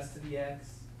it just to the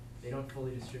x. They don't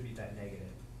fully distribute that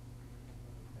negative.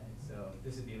 Right? So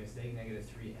this would be a mistake,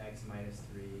 -3x minus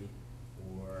 3,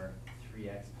 or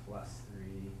 3x plus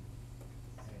 3.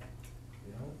 Okay.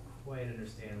 They don't quite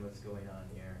understand what's going on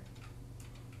here.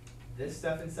 This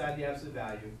stuff inside the absolute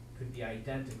value could be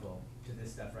identical to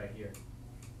this stuff right here.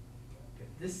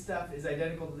 If this stuff is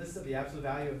identical to this stuff, the absolute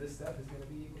value of this stuff is going to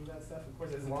be equal to that stuff. Of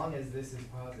course, as long as this is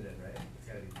positive, right? It's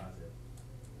got to be positive.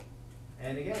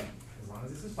 And again, as long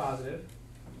as this is positive,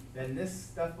 then this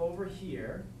stuff over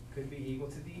here could be equal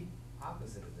to the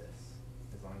opposite of this.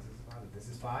 As long as this is positive. This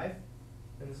is 5,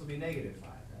 then this will be -5,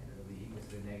 right? It'll be equal to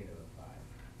the negative of 5.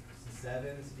 This is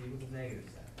 7, this will be equal to -7.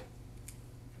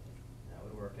 That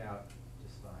would work out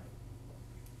just fine.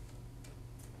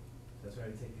 So that's why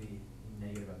we take the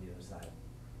negative on the other side.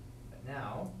 But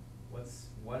now, what's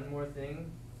one more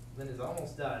thing? Linda's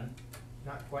almost done,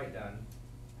 not quite done.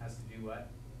 Has to do what?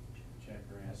 Check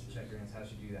her Has answer. to check her answer. How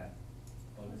should she do that?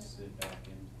 Plugs it back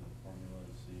into the formula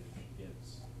to see if she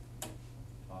gets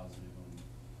positive on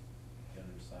the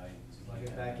other side. Plug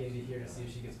it back into here to see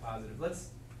if she gets positive. Let's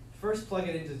first plug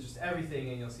it into just everything,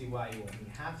 and you'll see why you won't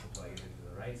have to plug it into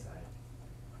the right side.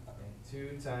 Okay,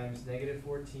 2 times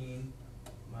 -14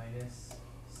 minus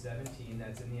 17,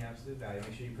 that's in the absolute value.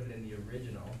 Make sure you put it in the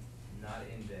original, not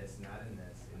in this, not in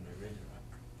this, in the original.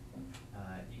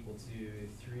 Equal to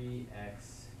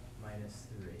 3x minus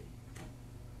 3.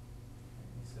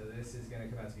 So this is going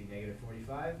to come out to be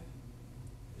 -45.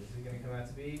 This is going to come out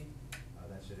to be, oh,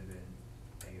 that should have been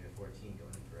 -14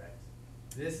 going in for x.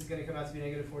 This is going to come out to be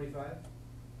 -45.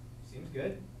 Seems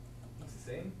good. Looks the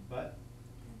same, but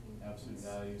Absolute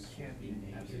values can't be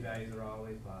negative. absolute values are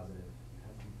always positive.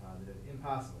 Have to be positive.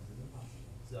 Impossible. This is impossible.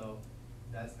 So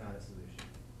that's not a solution.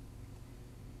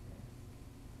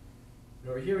 And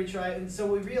over here we try, and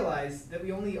so we realize that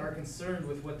we only are concerned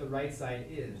with what the right side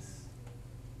is.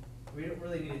 We don't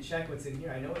really need to check what's in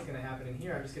here. I know what's going to happen in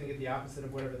here. I'm just going to get the opposite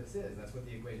of whatever this is. That's what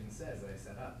the equation says that I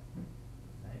set up.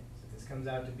 Right? So this comes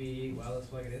out to be, well, let's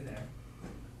plug it in there,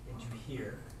 into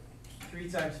here. 3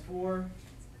 times 4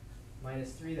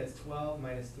 minus 3, that's 12,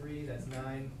 minus 3, that's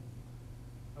 9.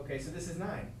 Okay, so this is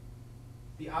 9.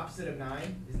 The opposite of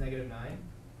 9 is -9.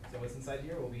 So what's inside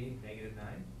here will be -9.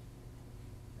 Right?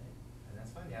 And that's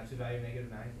fine. The absolute value of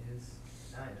 -9 is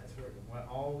 9. That's what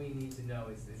all we need to know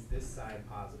is this side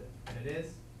positive? And it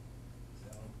is.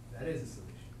 So that is a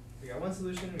solution. We got one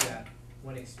solution, we got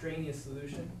one extraneous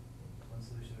solution, one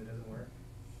solution that doesn't work.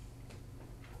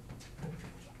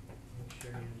 Make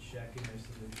sure you're checking your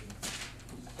solutions.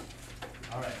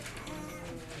 Alright.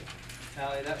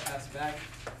 Tally that pass back.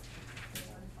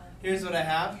 Here's what I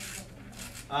have.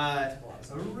 A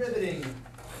riveting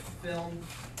film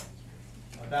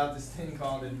about this thing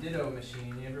called a ditto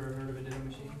machine. You ever heard of a ditto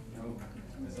machine? No.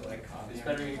 Is it like coffee? It's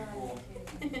better get cool.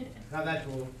 Not that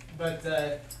cool. But,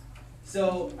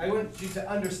 so I want you to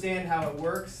understand how it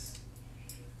works.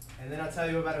 And then I'll tell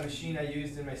you about a machine I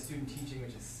used in my student teaching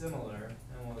which is similar.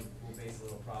 And we'll base a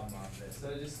little problem off of it.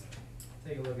 So just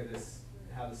take a look at this,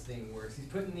 how this thing works. He's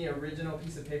putting the original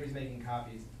piece of paper, he's making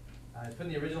copies. He's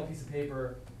putting the original piece of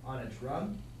paper on a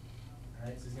drum.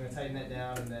 Alright, so he's going to tighten that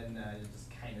down and then you'll just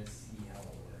kind of see how it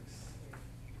works.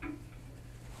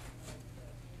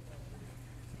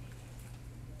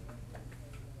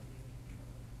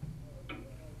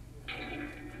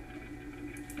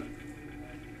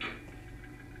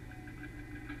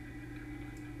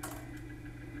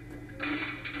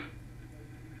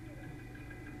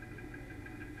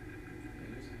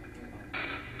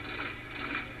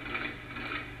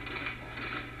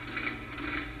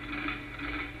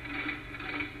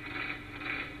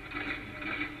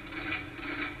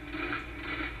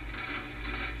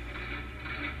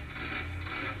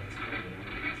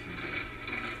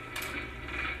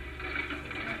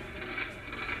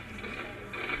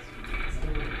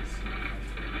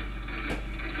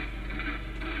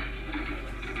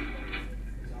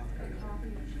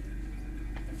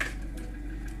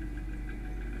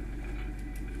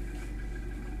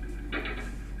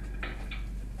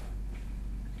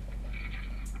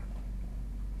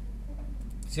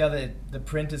 See how the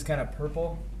print is kind of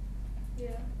purple? Yeah.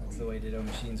 That's the way Ditto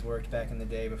machines worked back in the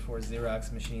day before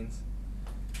Xerox machines.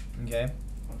 Okay?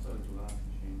 What's a Xerox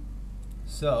machine?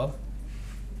 So,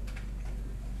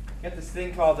 got this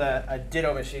thing called a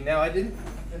Ditto machine. Now,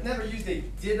 I've never used a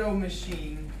Ditto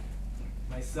machine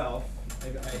myself.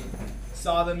 I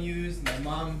saw them used. My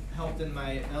mom helped in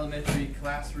my elementary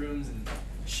classrooms, and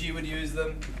she would use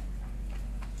them.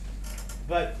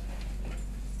 But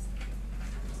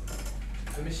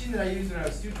the machine that I used when I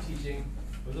was student teaching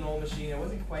was an old machine. It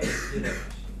wasn't quite a Ditto machine.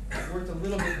 It worked a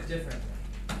little bit differently.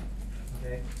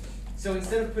 Okay? So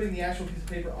instead of putting the actual piece of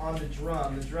paper on the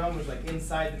drum was like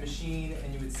inside the machine,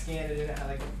 and you would scan it in. It had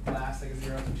like a glass, like a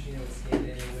Xerox machine. It would scan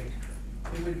it in, and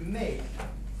it would make.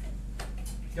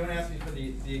 Don't ask me for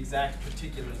the exact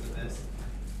particulars of this,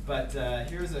 but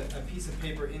here's a piece of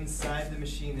paper inside the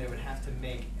machine that it would have to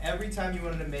make every time you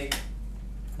wanted to make.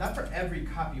 Not for every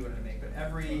copy you wanted to make, but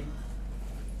every.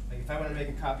 Like if I wanted to make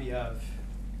a copy of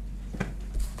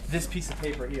this piece of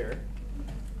paper here.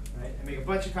 Right, and make a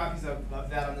bunch of copies of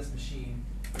that on this machine.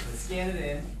 It would scan it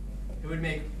in. It would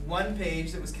make one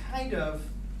page that was kind of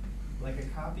like a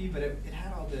copy, but it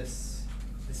had all this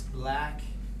black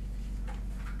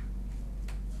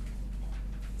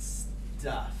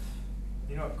stuff.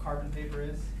 You know what carbon paper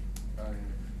is?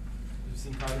 You've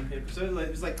seen carbon paper? So it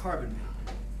was like carbon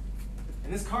paper.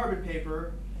 And this carbon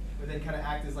paper would then kind of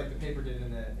act as like the paper did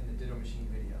in the Ditto machine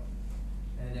video.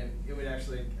 And it would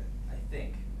actually, I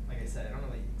think, like I said, I don't know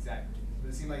the exact particulars, but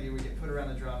it seemed like it would get put around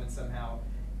the drum, and somehow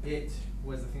it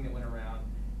was the thing that went around,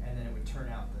 and then it would turn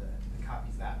out the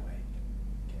copies that way.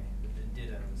 Okay, the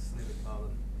Dittos, they would call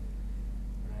them.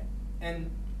 Right? And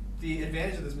the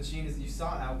advantage of this machine is that you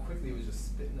saw how quickly it was just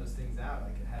spitting those things out.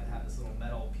 Like it had to have this little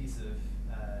metal piece of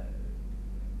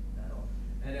metal,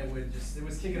 and it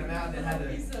was kicking them out, and it had to,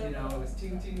 it was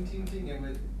ting ting ting ting,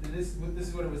 and this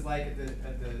is what it was like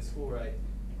at the school where I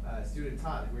student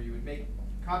taught, where you would make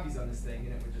copies on this thing,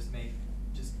 and it would just make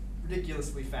just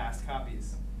ridiculously fast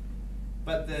copies.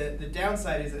 But the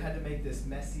downside is it had to make this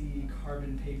messy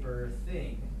carbon paper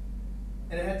thing,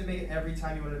 and it had to make it every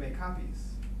time you wanted to make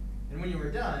copies. And when you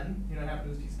were done, you know what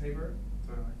happened to this piece of paper?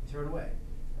 You throw it away,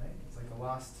 right? It's like a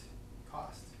lost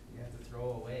cost. You have to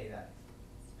throw away that,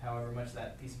 however much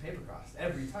that piece of paper costs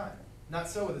every time. Not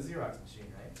so with a Xerox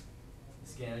machine, right? You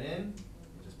scan it in,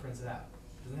 it just prints it out.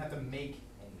 It doesn't have to make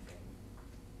anything.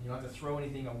 You don't have to throw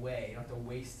anything away. You don't have to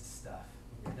waste stuff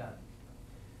when you're done.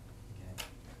 Okay.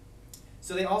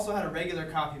 So they also had a regular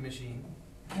copy machine.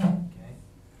 Okay.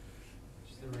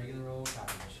 Just a regular old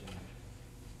copy machine.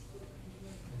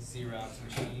 A Xerox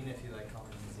machine, if you like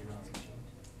calling it a Xerox machine.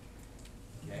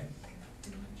 Okay.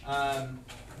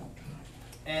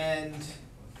 And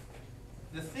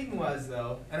the thing was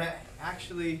though, and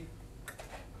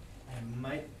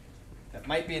that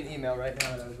might be an email right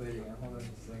now that I was waiting on. Hold on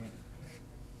just a second.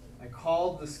 I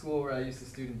called the school where I used to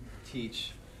student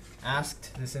teach,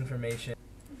 asked this information.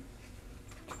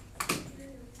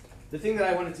 The thing that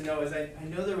I wanted to know is I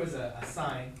know there was a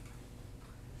sign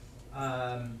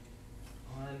on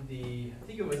the, I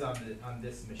think it was on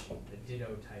this machine, the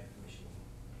Ditto type of machine.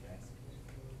 Okay.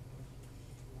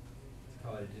 To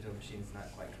call it a Ditto machine is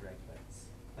not quite correct, but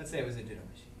let's say it was a Ditto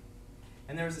machine.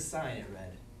 And there was a sign, it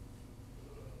read,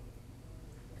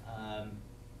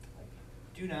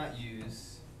 do not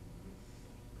use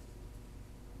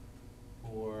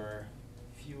for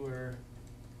fewer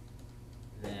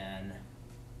than, I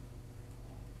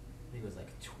think it was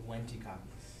like 20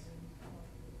 copies.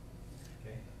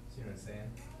 Okay, so you know what I'm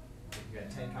saying? If you got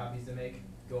 10 copies to make,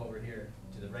 go over here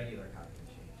to the regular copy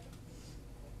machine.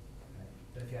 Right?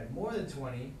 But if you had more than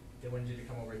 20, they wanted you to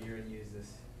come over here and use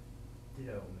this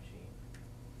Ditto machine.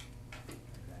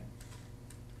 Okay.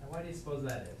 Now why do you suppose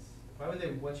that is? Why would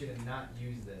they want you to not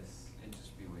use this? It'd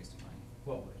just be a waste of money.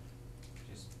 What would?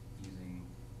 Just using,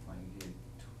 like, you did,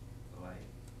 like,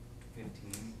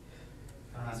 15,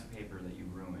 a piece of paper that you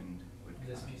ruined would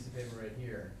This piece of paper right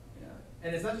here. Yeah.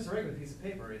 And it's not just a regular piece of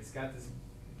paper, it's got this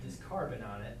carbon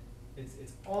on it.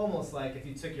 It's almost like if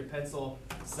you took your pencil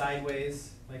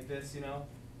sideways like this, you know,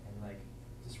 and like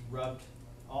just rubbed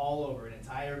all over an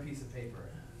entire piece of paper.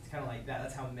 It's kind of like that.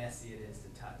 That's how messy it is to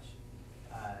touch.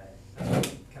 That's what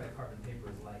kind of carbon paper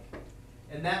is like.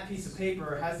 And that piece of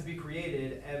paper has to be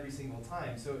created every single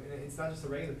time. So it's not just a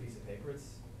regular piece of paper, it's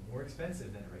more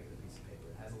expensive than a regular piece of paper.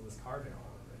 It has all this carbon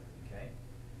all over it, okay?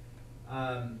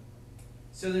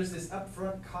 So there's this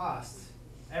upfront cost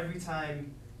every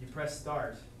time you press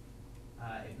start.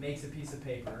 It makes a piece of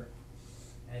paper,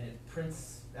 and it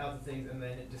prints out the things, and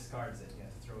then it discards it. You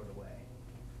have to throw it away.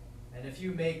 And if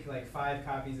you make like 5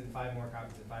 copies and 5 more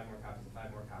copies and 5 more copies and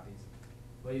 5 more copies,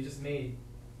 well, you just made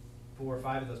 4 or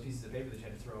 5 of those pieces of paper that you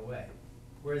had to throw away.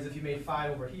 Whereas if you made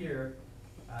 5 over here,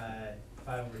 5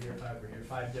 over here, 5 over here,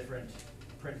 5 different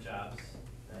print jobs,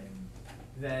 right,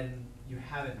 then you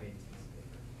haven't made these pieces of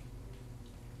paper.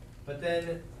 But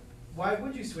then, why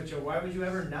would you switch over? Why would you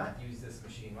ever not use this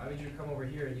machine? Why would you come over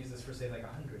here and use this for, say, like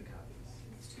 100 copies?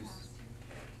 It's too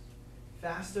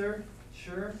Faster,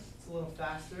 sure, it's a little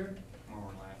faster.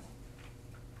 more reliable.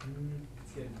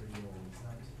 It's getting pretty old. It's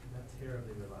not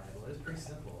terribly reliable. It's pretty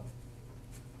simple.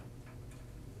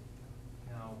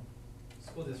 Now,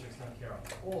 school districts don't care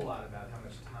a whole lot about how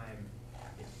much time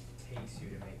it takes you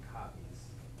to make copies.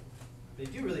 They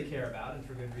do really care about, and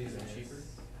for good reason, Is it cheaper? is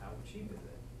how cheap is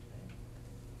it?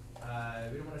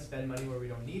 Right? We don't want to spend money where we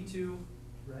don't need to,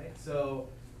 right? So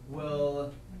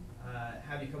we'll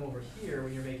have you come over here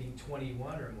when you're making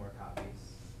 21 or more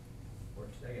copies, or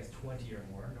I guess 20 or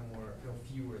more, no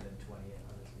fewer than 20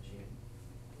 on this machine.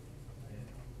 Right?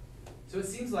 So it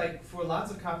seems like for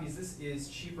lots of copies, this is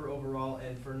cheaper overall,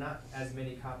 and for not as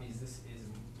many copies, this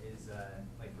is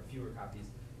like for fewer copies,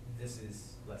 this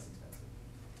is less expensive.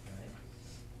 Right?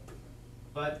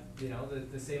 But you know,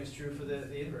 the same is true for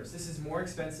the inverse. This is more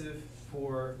expensive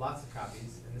for lots of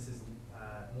copies, and this is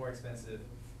more expensive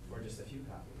for just a few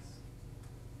copies.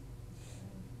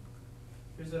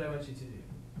 Here's what I want you to do.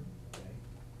 Okay?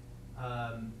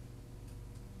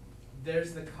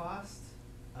 There's the cost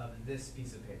of this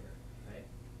piece of paper, right?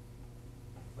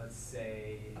 Let's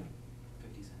say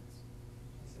 50 cents.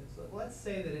 so let's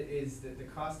say that it is that the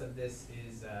cost of this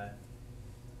is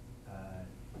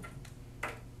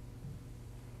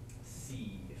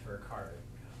C for carbon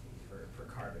copy, for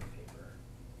carbon paper.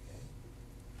 Okay.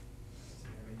 So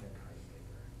you're gonna make that carbon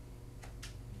paper.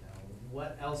 Now,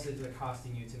 what else is it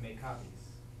costing you to make copies?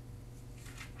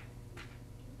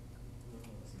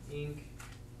 Some ink,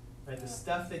 right? The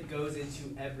stuff that goes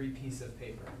into every piece of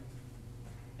paper.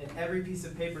 And every piece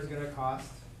of paper is going to cost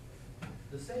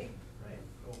the same, right,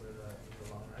 over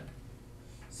the long run.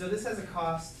 So this has a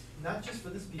cost, not just for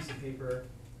this piece of paper,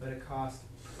 but a cost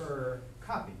per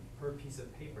copy, per piece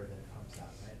of paper that it pumps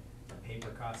out, right? The paper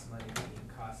costs money, the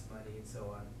ink costs money, and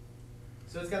so on.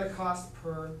 So it's got a cost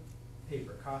per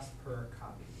paper, cost per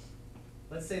copy.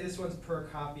 Let's say this one's per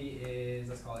copy is,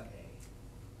 let's call it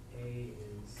A. A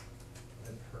is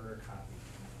the per copy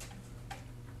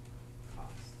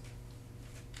cost.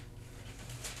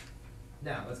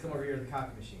 Now, let's come over here to the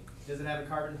copy machine. Does it have a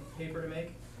carbon paper to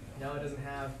make? No, it doesn't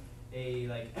have a,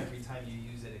 like, every time you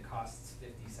use it, it costs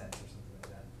 50 cents or something like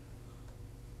that.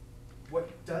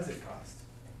 What does it cost?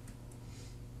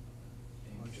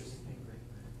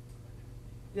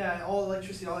 Yeah, all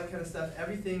electricity, all that kind of stuff,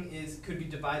 everything could be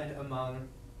divided among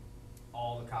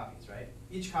all the copies, right?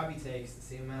 Each copy takes the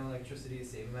same amount of electricity, the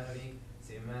same amount of ink,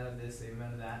 same amount of this, same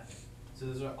amount of that. So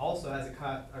there's also has a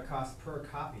cost per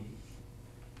copy.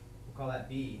 We'll call that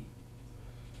B,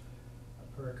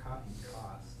 a per copy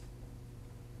cost.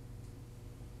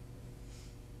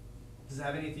 Does it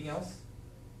have anything else?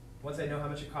 Once I know how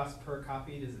much it costs per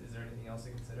copy, is there anything else to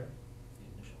consider?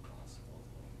 The initial cost of all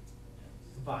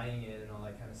the Buying it and all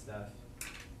that kind of stuff.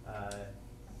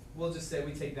 We'll just say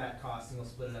we take that cost and we'll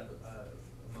split it up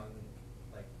among,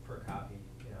 like, per copy,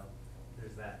 you know,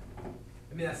 there's that.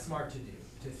 I mean, that's smart to do,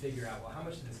 to figure out, well, how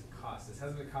much does this cost us? How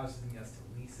much does it cost us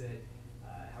to lease it?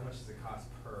 How much does it cost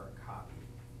per copy?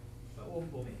 But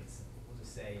we'll make it simple. We'll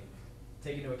just say,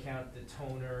 take into account the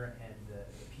toner and the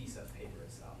piece of paper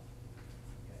itself.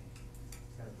 Okay,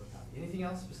 it's kind of per copy. Anything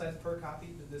else besides per copy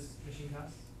that this machine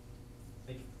costs?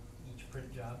 Like each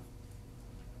print job?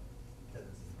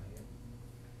 Doesn't seem like it.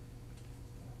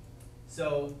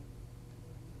 So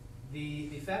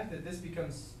the fact that this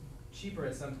becomes cheaper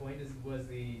at some point was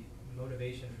the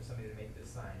motivation for somebody to make this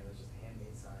sign. It was just a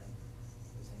handmade sign.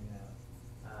 It was hanging out.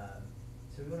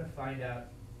 So we want to find out,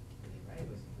 right?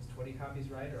 Was 20 copies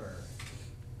right, or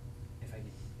if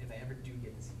I ever do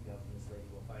get this email from this lady,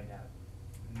 we'll find out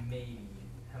maybe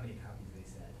how many copies they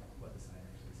said, what the sign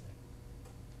actually said.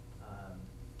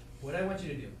 What I want you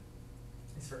to do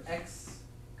is for X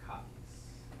copies.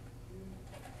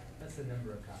 That's the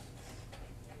number of copies.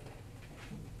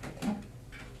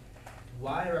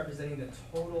 Y representing the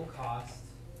total cost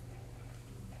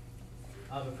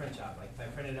of a print job. Like if I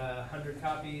printed 100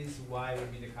 copies, Y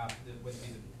would be the cost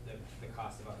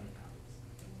of 100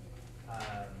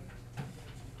 copies.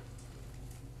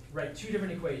 Write two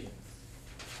different equations.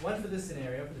 One for this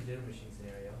scenario, for the dinner machine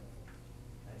scenario.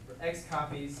 And for X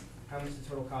copies, how much the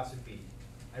total cost would be.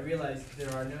 I realize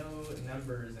there are no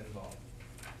numbers involved.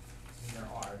 I mean, there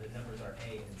are. The numbers are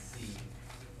A and C.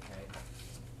 Okay?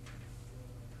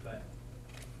 But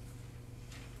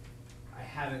I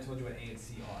have haven't told you what A and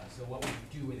C are. So what would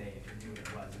you do with A if you knew what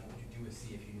it was, and what would you do with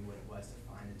C if you knew what it was to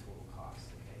find the total cost?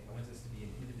 Okay, I want this to be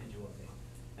an individual thing.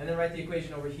 And then write the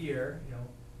equation over here, you know,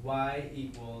 y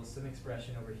equals some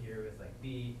expression over here with like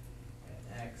b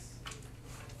and x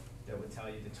that would tell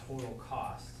you the total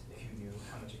cost if you knew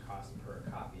how much it cost per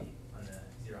copy on the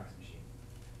Xerox machine.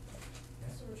 Okay?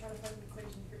 So we're trying to find the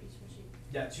equation for each machine.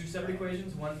 Yeah, two separate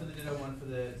equations, one for the Ditto, one for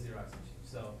the Xerox machine.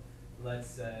 So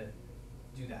let's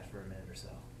do that for a minute or so.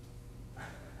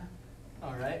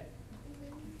 All right.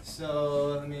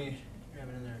 So let me grab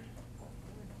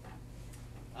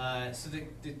another. So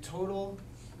the total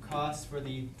cost for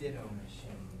the Ditto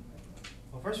machine.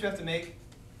 Well, first we have to make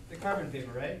the carbon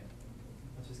paper, right?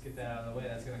 Let's just get that out of the way.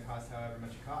 That's going to cost however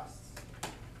much it costs.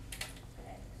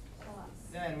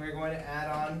 Then we're going to add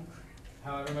on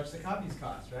however much the copies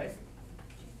cost, right?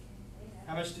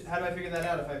 How much? How do I figure that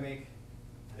out? If I make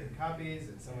 10 copies,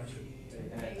 it's so much.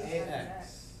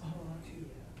 8x. Oh,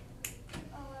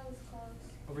 that was close.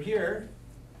 Over here,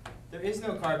 there is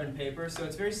no carbon paper, so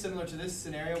it's very similar to this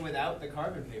scenario without the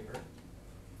carbon paper.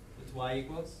 It's y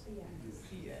equals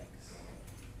px.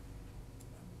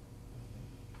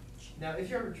 Now, if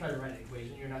you ever try to write an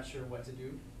equation, you're not sure what to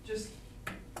do, just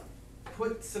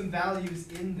put some values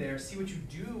in there, see what you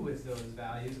do with those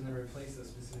values, and then replace those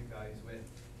specific values with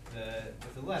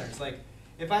the letters. Like,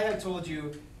 if I had told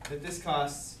you that this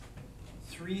costs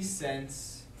 3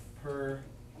 cents per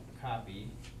copy,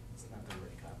 it's not the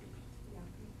word copy.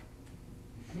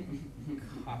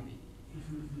 Copy.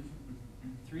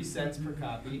 3 cents per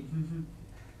copy.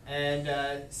 And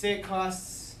say it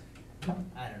costs,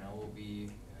 I don't know, we'll be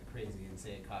crazy and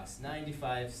say it costs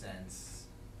 95 cents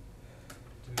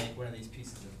to make one of these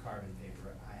pieces of carbon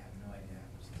paper. I have no idea how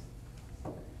much this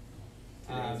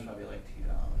is. Today's probably like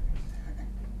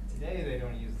 $2. Today they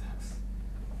don't use those,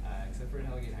 except for in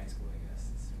Hellgate High School, I guess.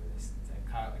 It's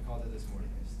where I called it this morning.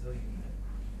 They're still using it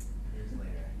years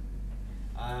later.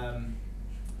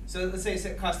 So let's say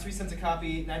it costs 3 cents a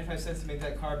copy, 95 cents to make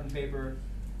that carbon paper.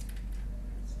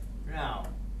 Now,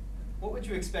 what would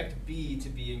you expect B to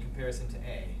be in comparison to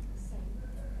A?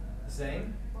 The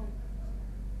same? Well,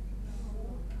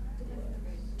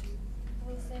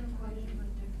 same equation, but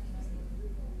different number.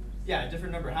 Yeah, a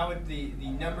different number. How would the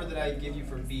number that I give you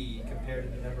for B compare to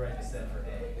the number I just said for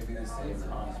A? It'd be the same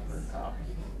cost per copy.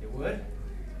 It would?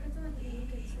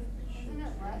 Isn't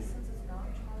it less since it's not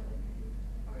carbon?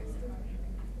 Or is it carbon?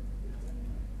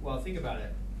 Well, think about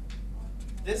it.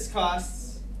 This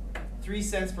costs 3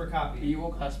 cents per copy. B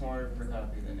will cost more per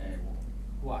copy than A will.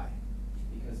 Why?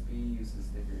 Because B uses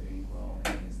thicker ink while A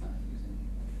is not using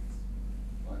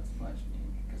much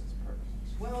ink because it's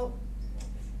purpose. Well,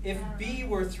 if B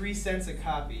were 3 cents a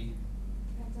copy,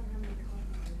 Depends on how many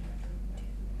copies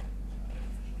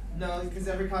you no, because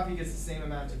every copy gets the same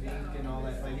amount of ink and all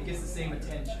that. Like, it gets the same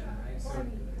attention, right? So,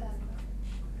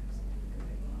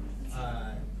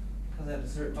 Because at a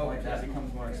certain point, that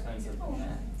becomes more expensive than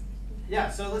that. yeah.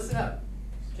 So listen up.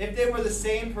 If they were the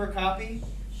same per copy,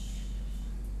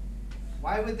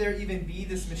 why would there even be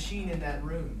this machine in that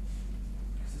room?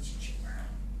 Because it's cheaper.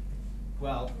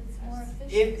 Well, It's more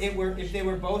efficient. if they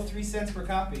were both 3 cents per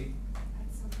copy,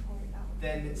 At some point, that would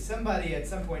then somebody at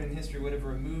some point in history would have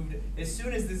removed, as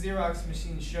soon as the Xerox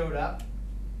machine showed up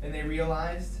and they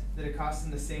realized that it cost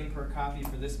them the same per copy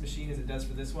for this machine as it does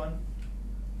for this one,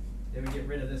 they would get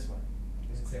rid of this one.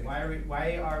 They'd say,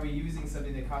 why are we using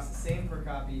something that costs the same per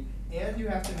copy and you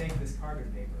have to make this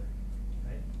carbon paper,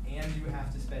 right? And you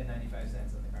have to spend 95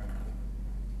 cents on the carbon paper.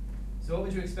 So what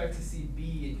would you expect to see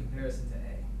B in comparison to A?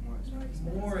 More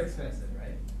expensive. More expensive,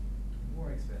 right?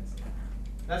 More expensive.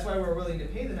 That's why we're willing to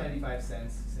pay the 95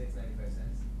 cents, say it's 95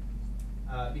 cents,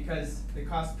 because the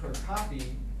cost per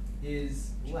copy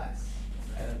is less.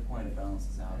 At a point, it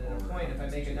balances out. And at a over point, if I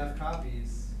it's make cheaper. enough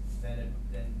copies, then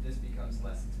this becomes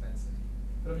less expensive.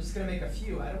 But I'm just going to make a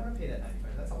few. I don't want to pay that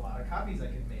 95. That's a lot of copies I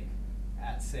could make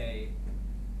at, say,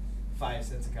 5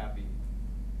 cents a copy.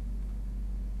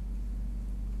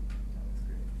 That looks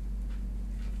great.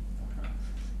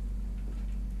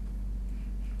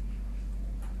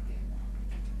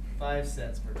 5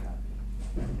 cents per copy.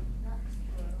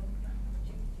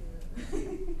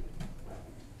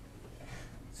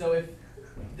 So if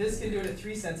this can do it at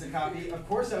 3 cents a copy, of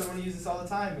course I would want to use this all the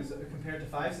time compared to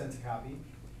 5 cents a copy.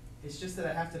 It's just that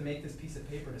I have to make this piece of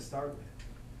paper to start with.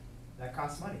 That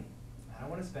costs money. I don't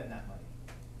want to spend that money.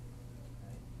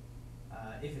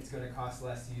 Right? If it's going to cost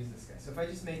less to use this guy. So if I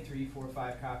just make 3, 4,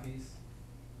 5 copies,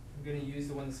 I'm going to use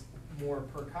the ones more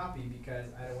per copy because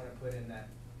I don't want to put in that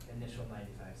initial 95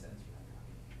 cents for that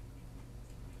copy.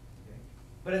 Okay?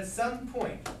 But at some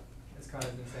point, as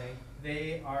Connor's been saying,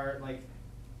 they are like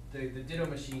the ditto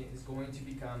machine is going to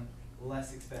become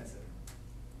less expensive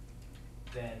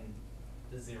than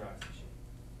the Xerox machine,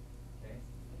 okay?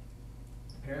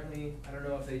 Apparently, I don't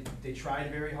know if they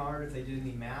tried very hard, if they did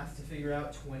any math to figure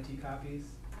out 20 copies.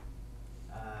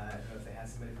 I don't know if they had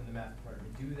somebody from the math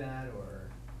department do that, or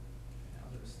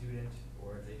a student,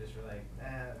 or if they just were like,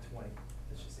 20,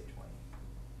 let's just say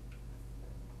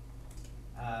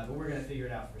 20. But we're gonna figure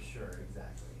it out for sure,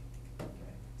 exactly.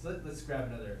 Okay, so let's grab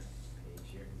another page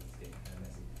here, because it's getting kind of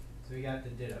messy. So we got the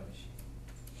ditto machine.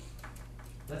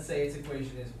 Let's say its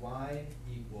equation is y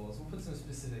equals, we'll put some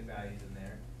specific values in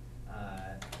there.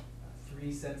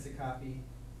 3 cents a copy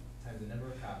times the number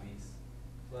of copies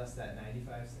plus that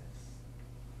 95 cents.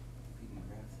 We can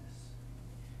graph this.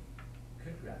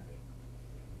 Could graph it.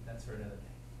 That's for another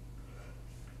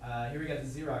day. Here we got the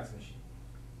Xerox machine.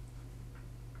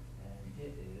 And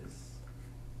it is,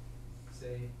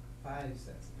 say, 5 cents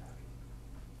a copy.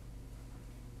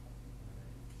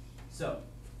 So,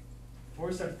 before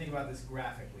we start to think about this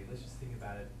graphically, let's just think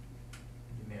about it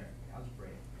numerically. Algebra.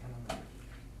 Come on.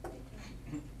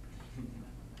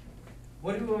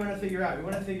 What do we want to figure out? We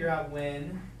want to figure out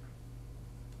when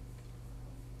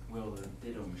Will the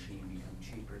ditto machine become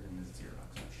cheaper than the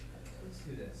Xerox machine? let's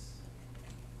do this.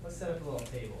 Let's set up a little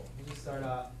table. We'll just start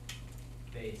off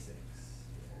basics.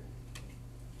 Okay.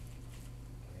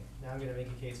 Now I'm going to make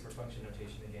a case for function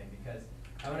notation again, because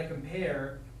I want to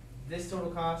compare this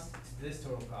total cost to this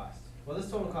total cost. Well, this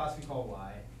total cost we call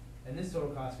y, and this total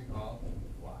cost we call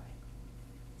y.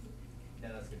 Now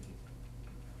that's confusing.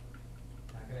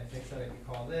 How can I fix that? I can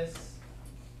call this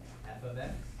f of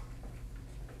x,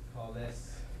 call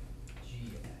this g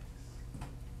of x.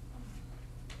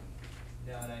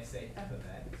 Now when I say f of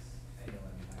x, I know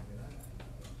what I'm talking about. I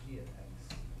know g of x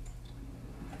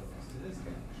goes to this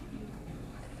guy.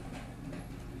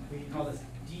 We can call this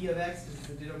d of x because it's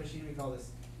a ditto machine. We call this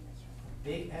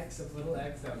big X of little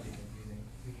x. That would be confusing.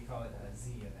 We could call it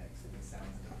z of x if it sounds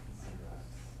like Xerox.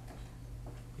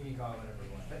 You can call it whatever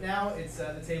you want. But now it's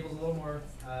the table's a little more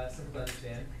simple to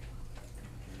understand.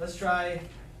 Let's try,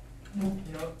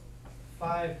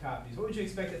 5 copies. What would you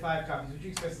expect at 5 copies? Would you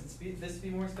expect this to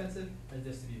be more expensive or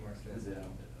this to be more expensive?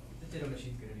 The ditto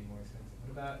machine's going to be more expensive.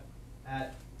 What about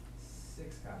at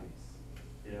 6 copies?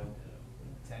 Ditto.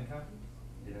 10 copies?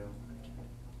 Ditto.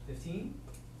 15?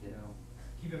 Ditto.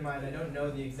 Keep in mind, I don't know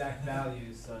the exact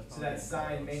values, so that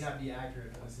sign may not be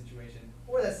accurate for the situation.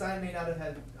 Or that sign may not have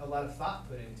had a lot of thought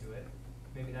put into it.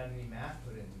 Maybe not any math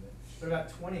put into it. What about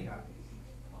 20 copies?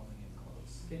 Probably getting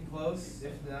close. Getting close,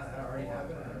 if not, that already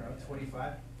happened, I don't know,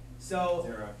 25. So,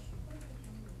 Xerox.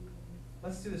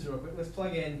 let's do this real quick. Let's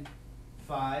plug in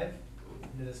 5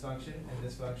 into this function and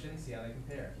this function, see how they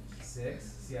compare. 6,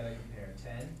 see how they compare.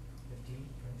 10, 15, 20.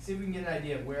 See if we can get an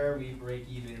idea of where we break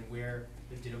even and where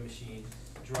the ditto machine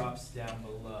drops down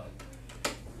below.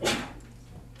 If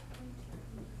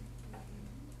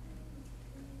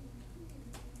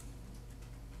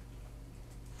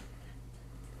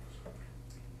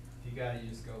you got it, you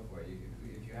just go for it.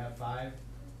 If you have 5,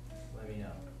 let me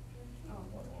know.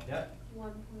 Yep.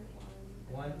 1.1.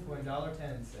 $1.10. 0.25.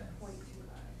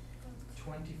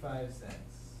 25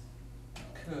 cents.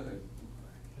 Good.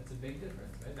 That's a big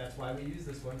difference, right? That's why we use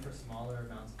this one for smaller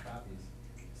amounts of copies.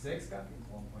 6 copies?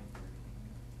 1.13.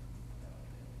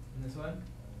 And this one?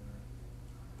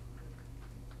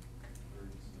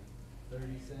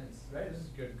 30 cents. Right, this is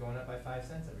good, going up by 5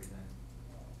 cents every time.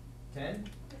 10?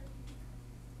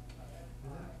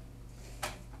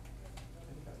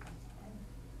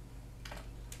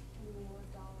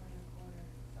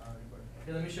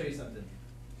 Here, let me show you something.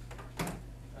 I'll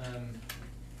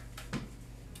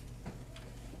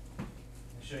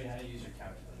show you how to use your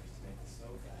calculators to make this so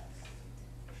fast.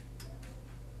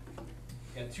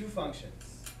 You got 2 functions.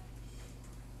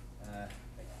 I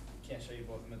can't show you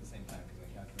both of them at the same time because my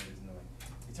calculator is in the way.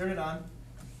 You turn it on,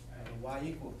 and y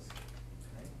equals.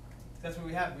 Right? That's what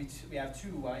we have. We have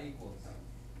 2 y equals.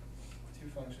 2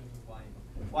 functions with y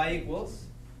equals. Y equals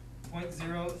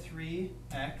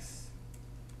 0.03x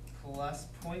plus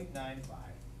 0.95.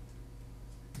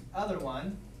 Other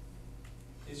one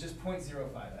is just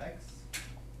 0.05x.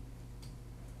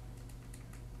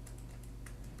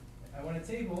 I want a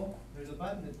table. There's a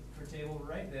button for table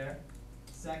right there.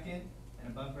 Second and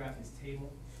above graph is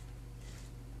table.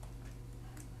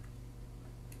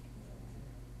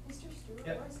 Mr. Stewart,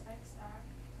 Yep. where's X at?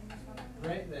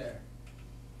 Right there.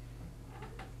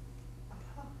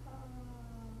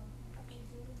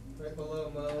 Right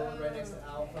below Mo, right next to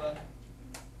alpha.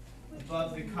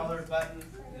 Above the color button,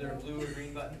 either a blue or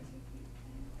green button.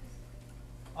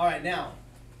 All right, now,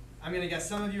 I'm going to guess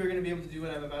some of you are going to be able to do what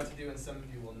I'm about to do, and some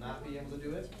of you will not be able to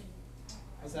do it.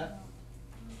 What's that?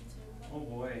 Oh,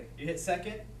 boy. You hit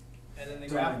second, and then the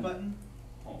graph Done. button.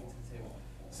 Oh. It's a table.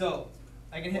 So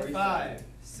I can hit 5,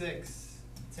 6,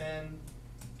 10,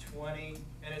 20,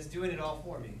 and it's doing it all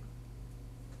for me.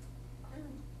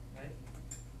 Right?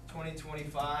 20,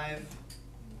 25,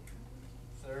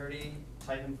 30,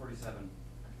 Type in 47.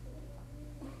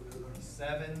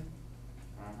 47.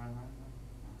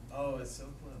 Oh, it's so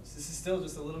close. This is still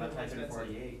just a little Now bit more type in expensive.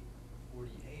 48.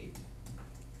 48.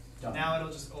 Done. Now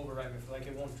it'll just overwrite me, like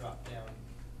it won't drop down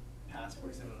past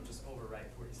 47, it'll just overwrite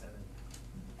 47.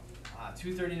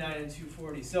 239 and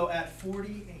 240. So at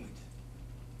 48,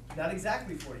 not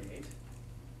exactly 48,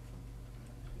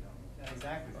 not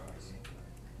exactly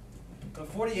 48, but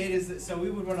 48 is, so we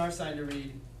would want our sign to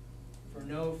read for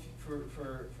no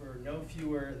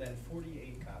fewer than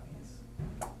 48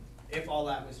 copies. If all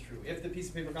that was true. If the piece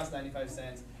of paper costs 95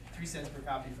 cents, 3 cents per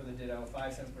copy for the ditto,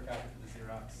 5 cents per copy for the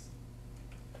Xerox.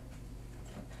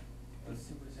 Let's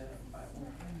see what is that.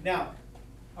 Now,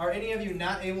 are any of you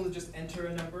not able to just enter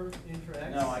a number in for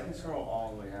X? No, I can scroll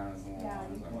all the way down as long Yeah,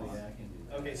 as you I can. want. Yeah, I can do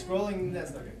that. Okay, scrolling,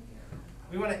 that's okay.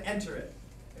 We want to enter it.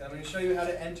 And I'm going to show you how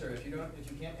to enter. If you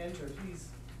can't enter, please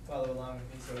follow along with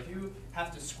me. So if you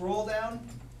have to scroll down,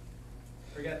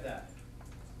 forget that.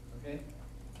 Okay?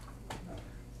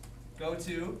 Go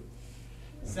to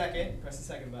second, press the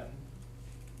second button,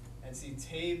 and see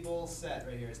table set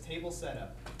right here. It's table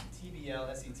setup.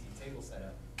 TBL-SET, table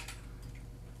setup.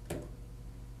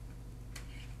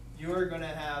 You are going to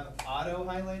have auto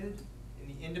highlighted in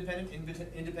the independent.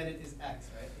 Independent is X,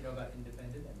 right? You know about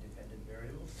independent and dependent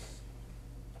variables.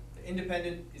 The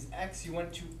independent is X. You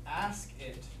want to ask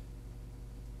it,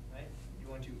 right? You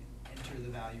want to enter the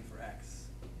value for X.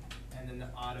 And then the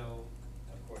auto,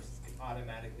 of course, is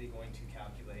automatically going to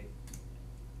calculate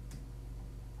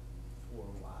for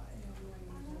Y.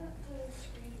 I'm gonna put a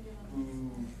screen on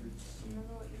Ooh, this.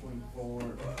 Remember what you 24.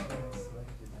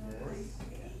 Selected this.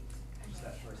 Just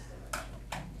that first selection.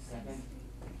 Second.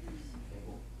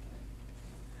 Table.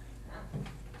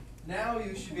 Now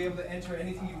you should be able to enter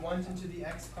anything you want into the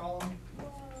X column.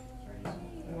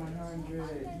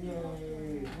 100.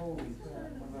 Yay. Holy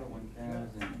crap. What about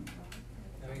 1,000?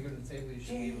 Now when you go to the table, you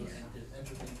should be able to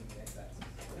enter things in the X axis.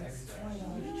 X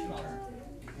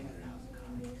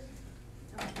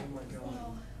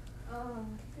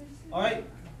All right.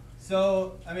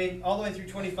 So, I mean, all the way through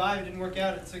 25, it didn't work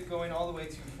out. It took going all the way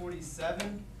to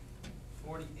 47,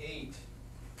 48 to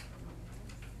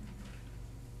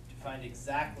find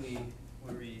exactly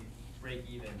where we break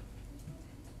even.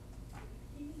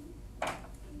 All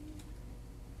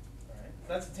right.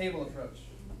 That's the table approach.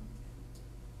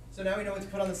 So now we know what to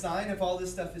put on the sign. If all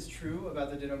this stuff is true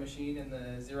about the Ditto machine and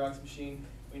the Xerox machine,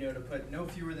 we know to put no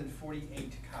fewer than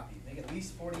 48 copies. Make at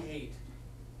least 48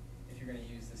 if you're going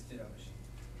to use this Ditto machine.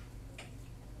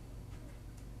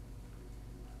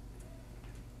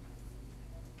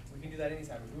 We can do that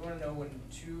anytime. If we want to know when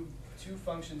two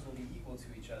functions will be equal to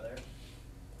each other,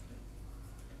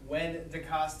 when the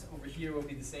cost over here will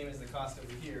be the same as the cost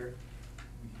over here,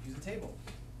 we can use a table.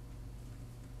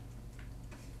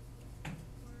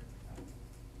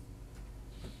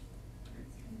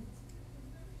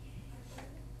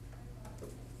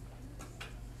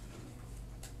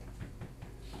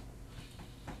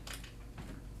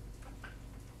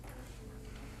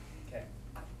 Okay.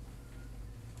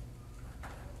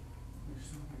 There's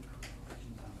so many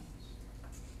questions on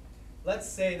this. Let's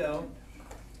say though,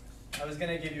 I was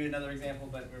gonna give you another example,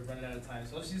 but we're running out of time.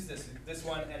 So let's use this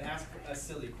one and ask a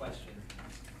silly question.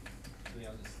 Maybe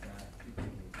I'll just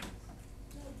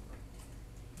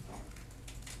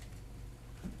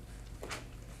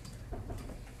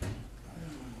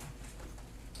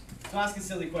So ask a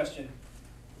silly question.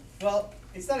 Well,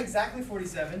 it's not exactly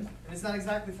 47, and it's not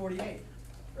exactly 48,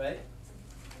 right?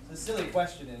 So the silly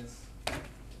question is,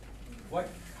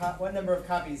 what number of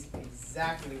copies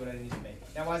exactly would I need to make?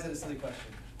 Now, why is it a silly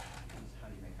question? How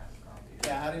do you make half a copy?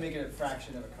 Yeah, how do you make it a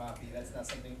fraction of a copy? That's not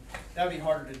something, that would be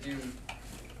harder to do.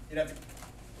 You'd have to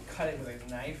cut it with a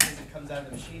knife as it comes out of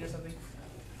the machine or something.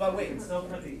 But wait, It's still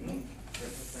pretty ink. It's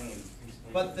the same. piece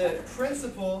of but paper. the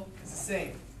principle is the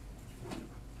same.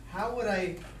 How would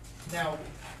I now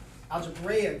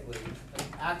algebraically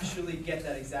actually get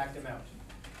that exact amount?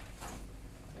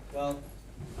 Well,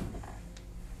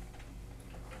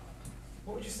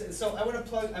 what would you say? So I want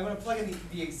to plug in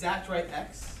the exact right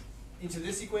x into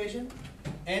this equation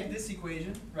and this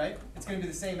equation, right? It's going to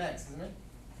be the same x, isn't it?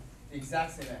 The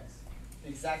exact same x, the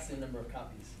exact same number of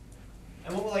copies.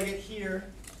 And what will I get here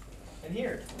and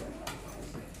here?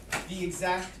 The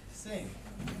exact same.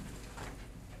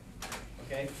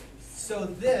 Okay, so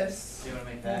this So you want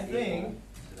to make whole that thing equal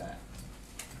to that.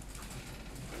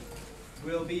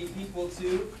 will be equal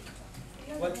to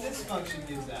what this function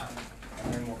gives out.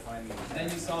 And then we'll find the.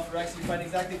 Then you solve for x, you find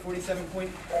exactly 47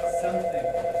 point something.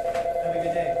 Have a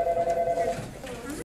good day.